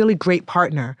had a really great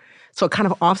partner. So it kind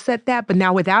of offset that. But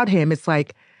now without him, it's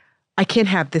like, I can't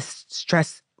have this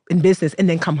stress in business and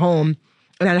then come home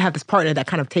and I have this partner that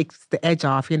kind of takes the edge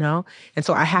off, And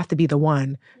so I have to be the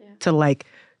one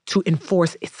to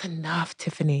enforce, it's enough,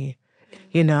 Tiffany.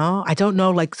 I don't know,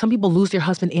 like some people lose their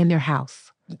husband and their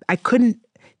house. I couldn't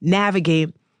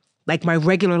navigate like my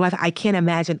regular life. I can't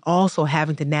imagine also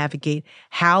having to navigate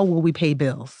how will we pay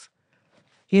bills?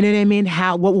 You know what I mean?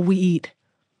 What will we eat?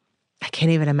 I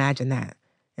can't even imagine that.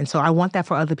 And so I want that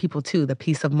for other people too, the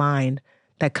peace of mind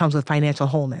that comes with financial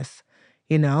wholeness.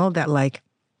 That like,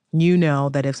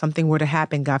 that if something were to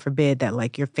happen, God forbid, that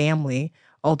like your family,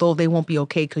 although they won't be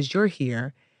okay because you're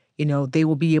here, they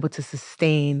will be able to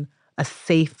sustain a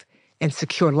safe and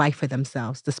secure life for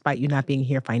themselves despite you not being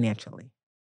here financially.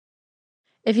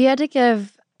 If you had to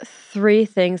give 3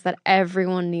 things that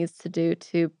everyone needs to do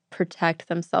to protect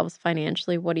themselves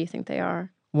financially, what do you think they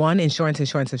are? 1, insurance.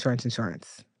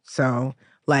 So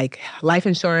like life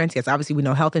insurance, yes, obviously we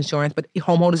know health insurance, but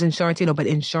homeowners insurance, but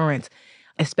insurance,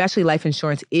 especially life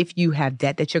insurance, if you have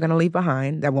debt that you're going to leave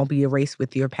behind that won't be erased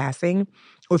with your passing,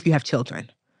 or if you have children,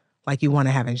 like you want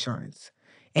to have insurance.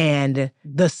 And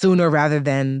the sooner rather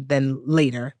than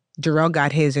later. Jarrell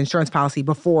got his insurance policy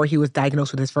before he was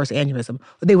diagnosed with his first aneurysm.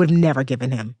 They would have never given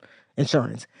him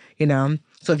insurance,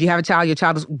 So if you have a child, your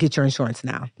child will get your insurance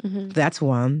now. That's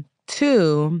 1.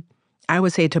 2, I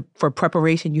would say for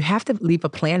preparation, you have to leave a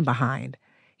plan behind.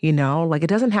 Like it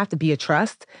doesn't have to be a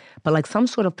trust, but like some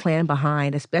sort of plan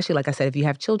behind, especially like I said, if you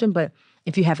have children, but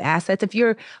if you have assets, if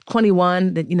you're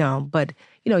 21, then, but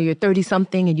you're 30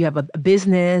 something and you have a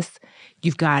business,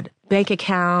 you've got bank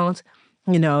accounts,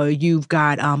 you've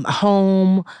got a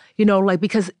home,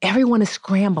 because everyone is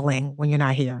scrambling when you're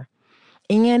not here.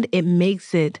 And it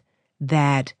makes it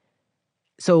that,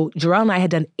 so Jarrell and I had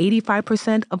done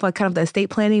 85% of kind of the estate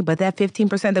planning, but that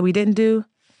 15% that we didn't do,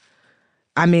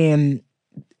 I mean,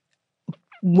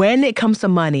 when it comes to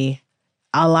money,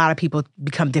 a lot of people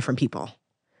become different people.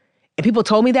 And people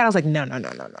told me that, I was like, no.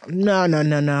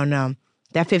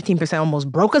 That 15%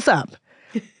 almost broke us up,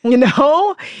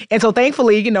 And so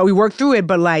thankfully, we worked through it.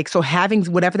 But so having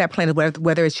whatever that plan is,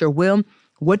 whether it's your will,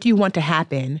 what do you want to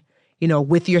happen,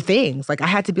 with your things? Like I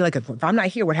had to be like, if I'm not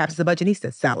here, what happens to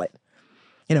Budgetnista? Sell it.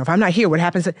 If I'm not here, what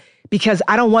happens? Because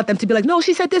I don't want them to be like, no,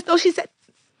 she said this, no, she said,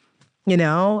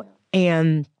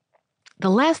 And the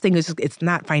last thing is just, it's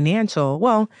not financial.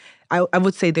 Well, I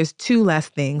would say there's 2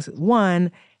 last things.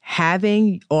 1,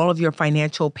 having all of your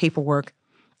financial paperwork.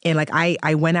 And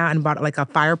I went out and bought like a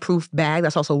fireproof bag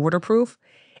that's also waterproof.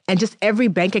 And just every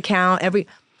bank account,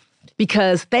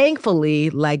 because thankfully,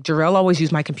 like Jarrell always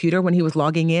used my computer when he was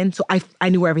logging in. So I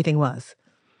knew where everything was.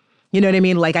 You know what I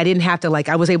mean? Like I didn't have to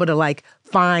I was able to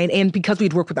find, and because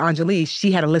we'd worked with Anjali,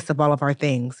 she had a list of all of our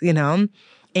things,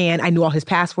 And I knew all his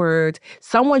passwords.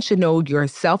 Someone should know your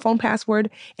cell phone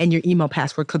password and your email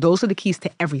password because those are the keys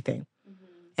to everything.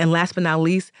 And last but not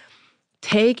least,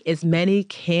 take as many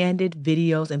candid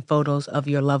videos and photos of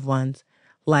your loved ones.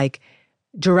 Like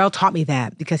Jarrell taught me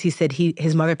that because he said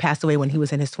his mother passed away when he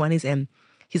was in his 20s. And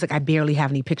he's like, I barely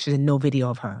have any pictures and no video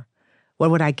of her. What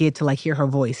would I get to hear her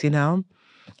voice,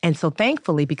 And so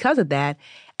thankfully, because of that,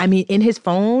 in his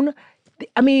phone,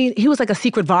 he was like a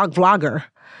secret vlogger.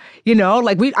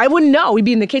 I wouldn't know. We'd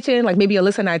be in the kitchen, maybe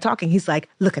Alyssa and I talking. He's like,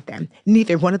 look at them.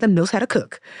 Neither one of them knows how to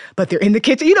cook, but they're in the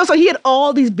kitchen. So he had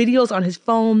all these videos on his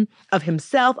phone of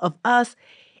himself, of us.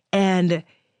 And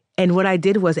what I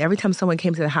did was every time someone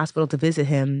came to the hospital to visit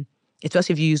him,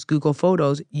 especially if you use Google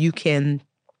Photos, you can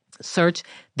search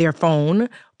their phone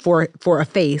for a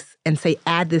face and say,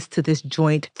 add this to this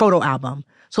joint photo album.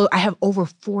 So I have over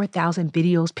 4,000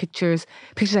 videos, pictures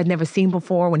I'd never seen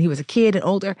before when he was a kid and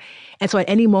older. And so at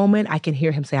any moment, I can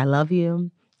hear him say, I love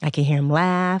you. I can hear him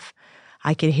laugh.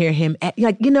 I can hear him,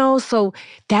 so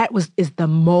that is the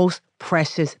most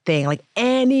precious thing,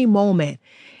 any moment.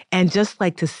 And just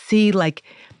to see,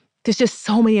 there's just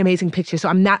so many amazing pictures. So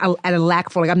I'm not at a lack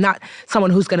for, I'm not someone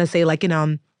who's going to say, I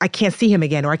can't see him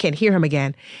again or I can't hear him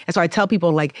again. And so I tell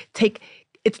people,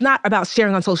 it's not about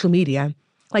sharing on social media.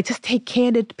 Just take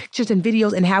candid pictures and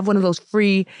videos and have one of those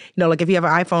free, if you have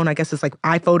an iPhone, I guess it's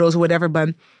iPhotos or whatever.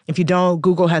 But if you don't,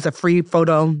 Google has a free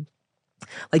photo.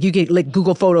 You get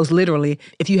Google Photos literally.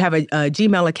 If you have a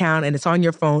Gmail account and it's on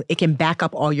your phone, it can back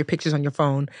up all your pictures on your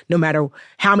phone, no matter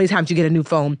how many times you get a new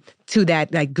phone to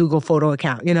that Google Photo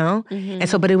account, And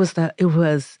so, but I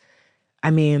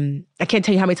can't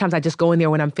tell you how many times I just go in there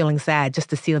when I'm feeling sad just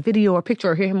to see a video or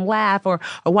picture or hear him laugh or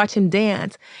watch him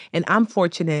dance. And I'm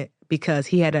fortunate because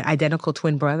he had an identical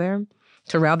twin brother,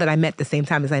 Terrell, that I met the same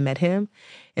time as I met him.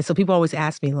 And so people always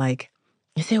ask me,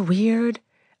 is it weird?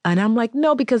 And I'm like,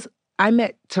 no, because I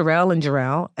met Terrell and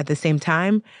Jarrell at the same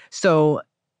time. So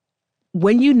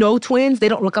when you know twins, they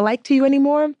don't look alike to you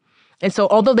anymore. And so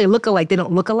although they look alike, they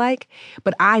don't look alike.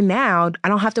 But I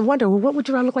don't have to wonder, well, what would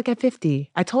Jarrell look like at 50?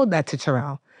 I told that to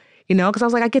Terrell, because I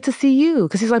was like, I get to see you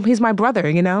because he's my brother,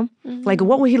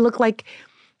 What would he look like,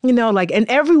 and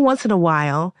every once in a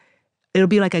while, it'll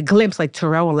be a glimpse,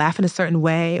 Terrell will laugh in a certain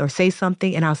way or say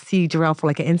something and I'll see Jarrell for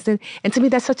an instant. And to me,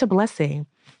 that's such a blessing,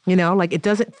 it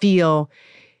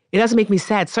doesn't make me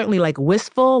sad. Certainly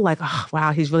wistful, oh,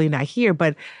 wow, he's really not here.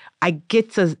 But I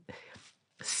get to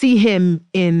see him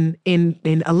in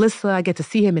Alyssa. I get to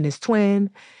see him in his twin.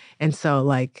 And so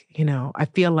I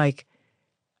feel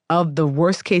of the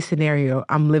worst case scenario,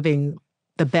 I'm living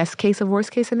the best case of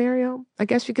worst case scenario, I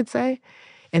guess you could say.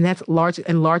 And that's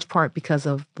in large part because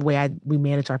of the way we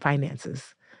manage our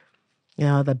finances.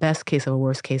 the best case of a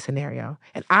worst case scenario.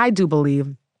 And I do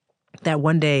believe that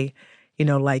one day,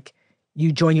 like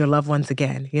you join your loved ones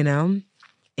again,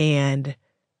 And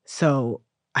so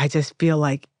I just feel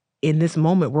like in this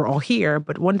moment, we're all here,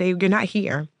 but one day you're not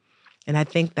here. And I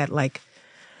think that like,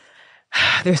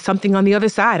 there's something on the other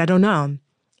side. I don't know.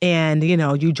 And,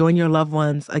 you join your loved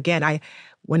ones again.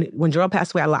 When Gerald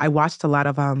passed away, I watched a lot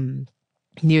of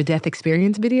near-death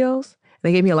experience videos.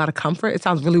 They gave me a lot of comfort. It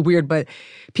sounds really weird, but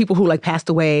people who like passed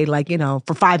away, like,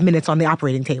 for 5 minutes on the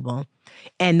operating table.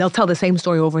 And they'll tell the same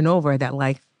story over and over that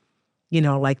like,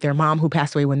 like their mom who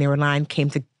passed away when they were 9 came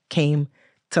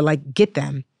to like get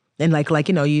them. And like,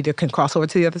 you either can cross over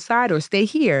to the other side or stay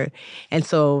here. And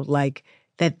so like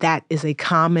that is a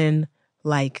common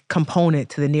like component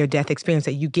to the near-death experience,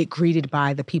 that you get greeted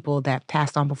by the people that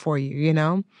passed on before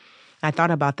you, I thought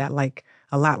about that like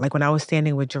a lot. Like when I was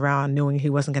standing with Gerald knowing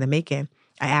he wasn't going to make it,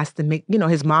 I asked him,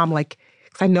 his mom, like,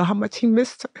 because I know how much he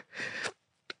missed her.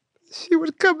 She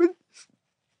would come in.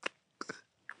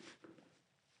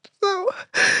 So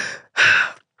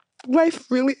life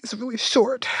really is really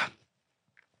short.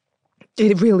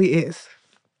 It really is.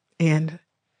 And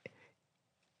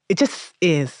it just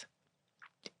is.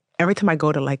 Every time I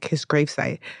go to like his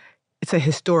gravesite, it's a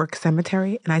historic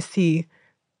cemetery, and I see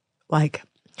like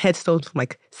headstones from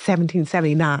like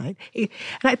 1779. And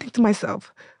I think to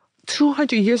myself,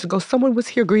 200 years ago, someone was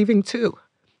here grieving too.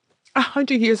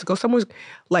 100 years ago, someone was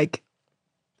like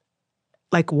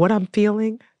what I'm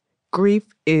feeling, grief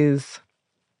is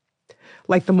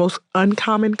like the most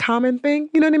uncommon common thing.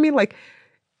 You know what I mean? Like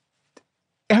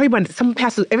everybody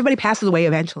passes away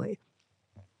eventually,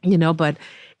 but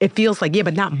it feels like, yeah,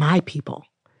 but not my people,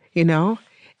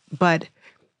 But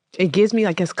it gives me,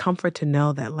 I guess, comfort to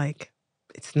know that like,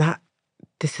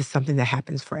 this is something that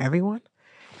happens for everyone,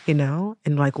 and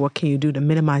like, what can you do to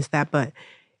minimize that? But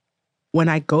when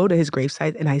I go to his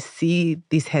gravesite and I see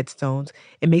these headstones,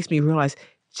 it makes me realize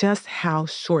just how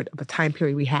short of a time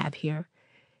period we have here.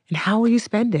 And how will you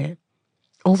spend it?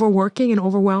 Overworking and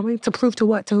overwhelming to prove to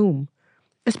what? To whom?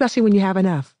 Especially when you have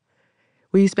enough.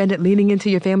 Will you spend it leaning into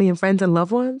your family and friends and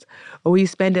loved ones? Or will you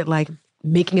spend it like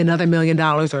making another $1 million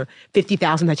or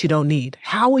 $50,000 that you don't need?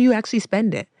 How will you actually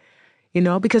spend it?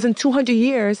 Because in 200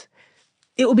 years,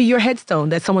 it will be your headstone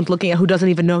that someone's looking at who doesn't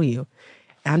even know you.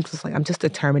 And I'm just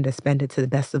determined to spend it to the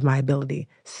best of my ability.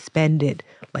 Spend it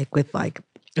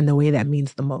in the way that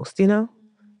means the most,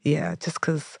 Yeah, just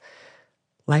because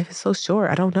life is so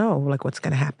short. I don't know like what's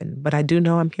going to happen, but I do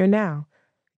know I'm here now.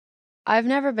 I've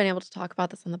never been able to talk about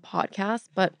this on the podcast,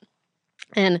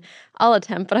 and I'll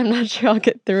attempt, but I'm not sure I'll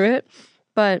get through it.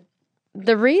 But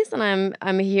the reason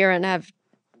I'm here and have,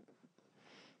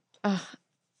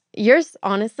 you're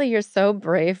so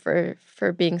brave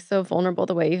for being so vulnerable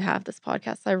the way you have this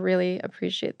podcast. I really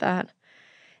appreciate that.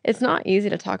 It's not easy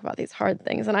to talk about these hard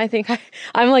things, and I think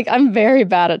I'm very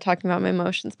bad at talking about my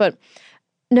emotions. But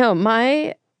no,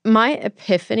 my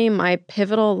epiphany, my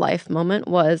pivotal life moment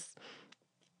was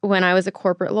when I was a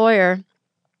corporate lawyer.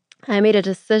 I made a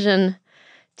decision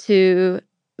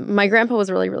my grandpa was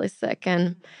really, really sick,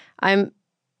 and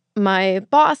my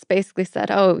boss basically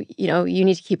said, oh, you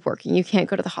need to keep working. You can't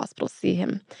go to the hospital to see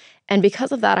him. And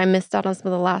because of that, I missed out on some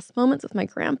of the last moments with my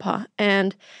grandpa.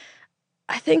 And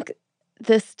I think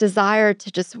this desire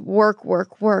to just work,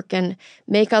 and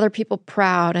make other people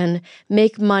proud and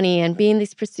make money and be in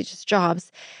these prestigious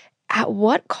jobs, at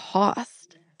what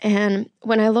cost? And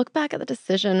when I look back at the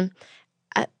decision,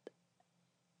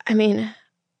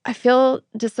 I feel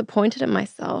disappointed in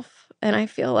myself. And I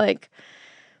feel like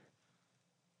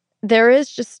there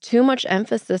is just too much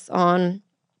emphasis on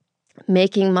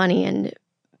making money and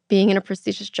being in a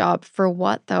prestigious job. For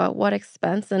what, though? At what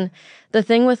expense? And the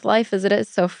thing with life is it is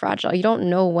so fragile. You don't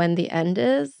know when the end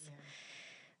is. Yeah.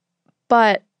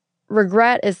 But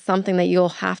regret is something that you'll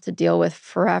have to deal with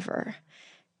forever.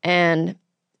 And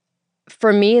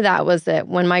for me, that was it.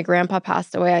 When my grandpa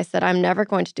passed away, I said, I'm never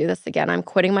going to do this again. I'm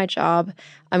quitting my job.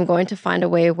 I'm going to find a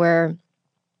way where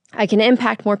I can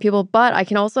impact more people, but I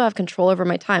can also have control over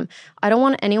my time. I don't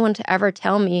want anyone to ever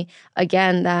tell me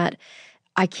again that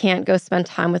I can't go spend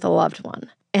time with a loved one.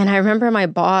 And I remember my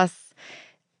boss,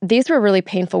 these were really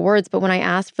painful words, but when I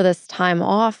asked for this time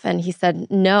off and he said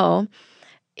no,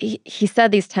 he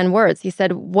said these 10 words. He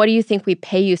said, what do you think we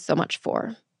pay you so much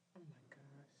for?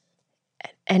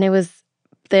 And it was,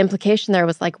 the implication there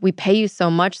was like, we pay you so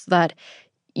much so that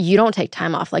you don't take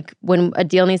time off. Like when a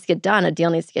deal needs to get done, a deal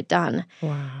needs to get done.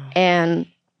 Wow. And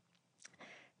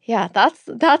yeah, that's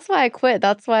why I quit.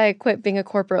 That's why I quit being a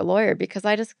corporate lawyer, because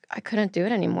I couldn't do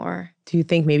it anymore. Do you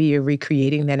think maybe you're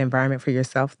recreating that environment for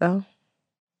yourself though?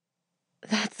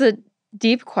 That's a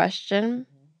deep question.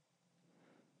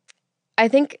 I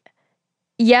think,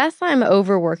 yes, I'm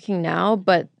overworking now,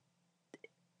 but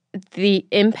the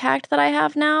impact that I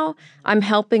have now, I'm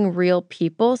helping real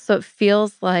people. So it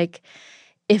feels like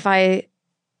if I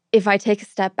take a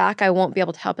step back, I won't be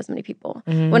able to help as many people.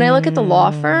 When I look at the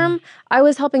law firm, I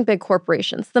was helping big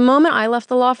corporations. The moment I left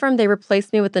the law firm, they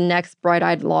replaced me with the next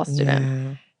bright-eyed law student.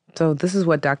 Yeah. So this is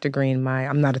what Dr. Green,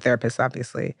 I'm not a therapist,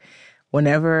 obviously.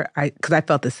 Because I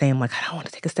felt the same, like, I don't want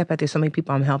to take a step back. There's so many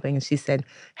people I'm helping. And she said,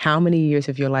 how many years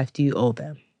of your life do you owe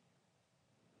them?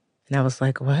 And I was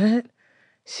like, what?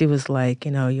 She was like,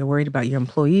 you're worried about your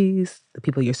employees, the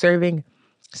people you're serving.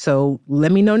 So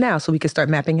let me know now so we can start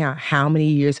mapping out how many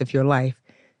years of your life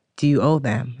do you owe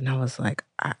them? And I was like,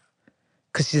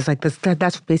 because she's like,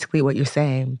 that's basically what you're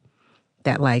saying.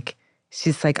 That like,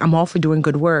 she's like, I'm all for doing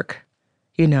good work,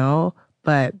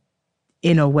 but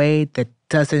in a way that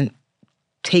doesn't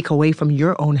take away from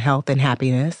your own health and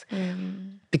happiness.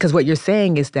 Because what you're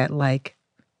saying is that like,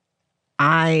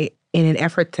 in an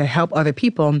effort to help other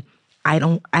people, I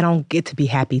don't get to be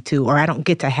happy too, or I don't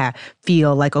get to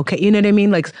feel like, okay, you know what I mean?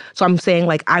 Like, so I'm saying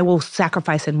like, I will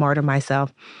sacrifice and martyr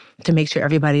myself to make sure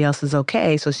everybody else is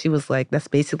okay. So she was like, that's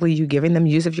basically you giving them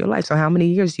years of your life. So how many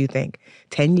years do you think?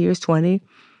 10 years, 20?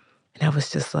 And I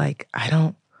was just like, I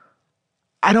don't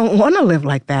want to live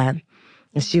like that.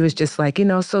 And she was just like,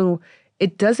 so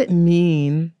it doesn't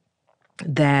mean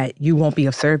that you won't be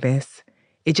of service.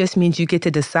 It just means you get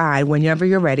to decide whenever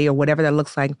you're ready or whatever that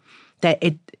looks like, that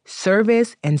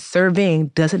service and serving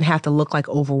doesn't have to look like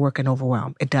overwork and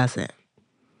overwhelm. It doesn't.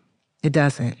 It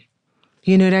doesn't.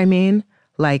 You know what I mean?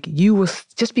 Like you will,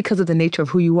 just because of the nature of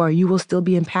who you are, you will still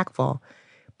be impactful.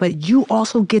 But you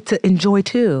also get to enjoy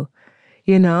too,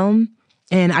 And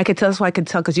that's why I could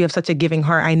tell because you have such a giving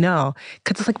heart. I know.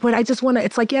 Because it's like, but I just want to,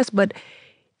 it's like, yes, but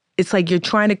it's like you're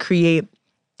trying to create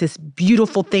this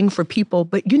beautiful thing for people,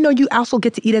 but you also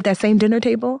get to eat at that same dinner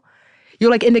table. You're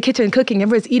like in the kitchen cooking,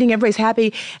 everybody's eating, everybody's happy,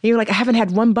 and you're like, I haven't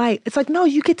had one bite. It's like, no,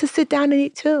 you get to sit down and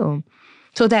eat too.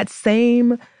 So that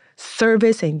same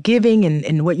service and giving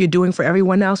and what you're doing for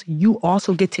everyone else, you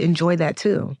also get to enjoy that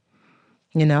too.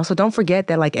 So don't forget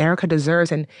that like Erica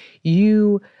deserves, and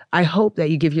I hope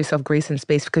that you give yourself grace and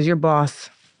space because your boss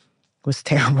was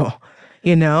terrible,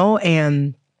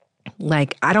 and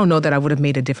like, I don't know that I would have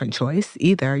made a different choice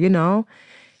either,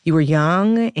 You were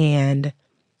young and,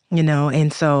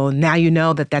 and so now you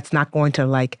know that that's not going to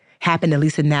like happen, at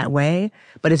least in that way.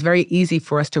 But it's very easy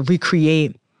for us to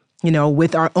recreate,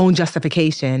 with our own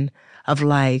justification of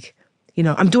like,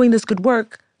 I'm doing this good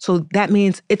work. So that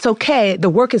means it's okay. The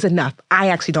work is enough. I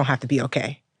actually don't have to be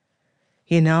okay,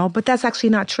 but that's actually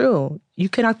not true. You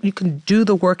can do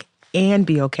the work and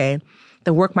be okay.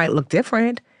 The work might look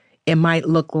different. It might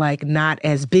look like not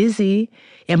as busy.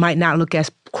 It might not look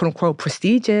as quote unquote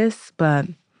prestigious, but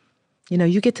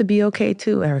you get to be okay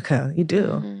too, Erica. You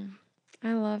do.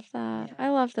 I love that. I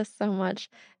love this so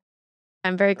much.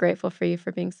 I'm very grateful for you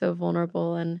for being so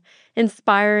vulnerable and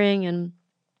inspiring and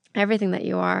everything that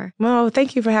you are. Well,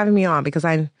 thank you for having me on because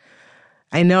I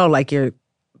know like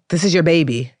this is your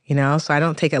baby, so I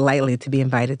don't take it lightly to be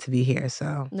invited to be here.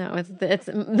 So no, it's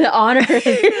the honor.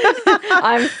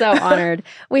 I'm so honored.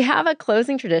 We have a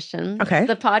closing tradition. Okay.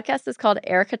 The podcast is called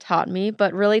Erica Taught Me,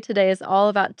 but really today is all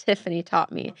about Tiffany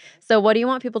Taught Me. So what do you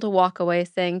want people to walk away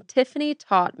saying? Tiffany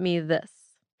taught me this.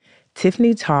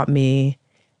 Tiffany taught me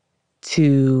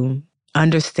to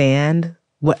understand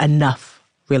what enough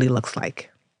really looks like.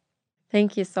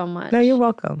 Thank you so much. No, you're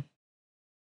welcome.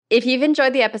 If you've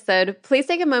enjoyed the episode, please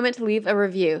take a moment to leave a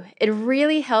review. It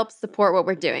really helps support what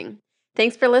we're doing.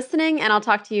 Thanks for listening, and I'll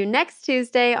talk to you next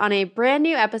Tuesday on a brand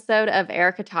new episode of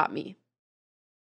Erica Taught Me.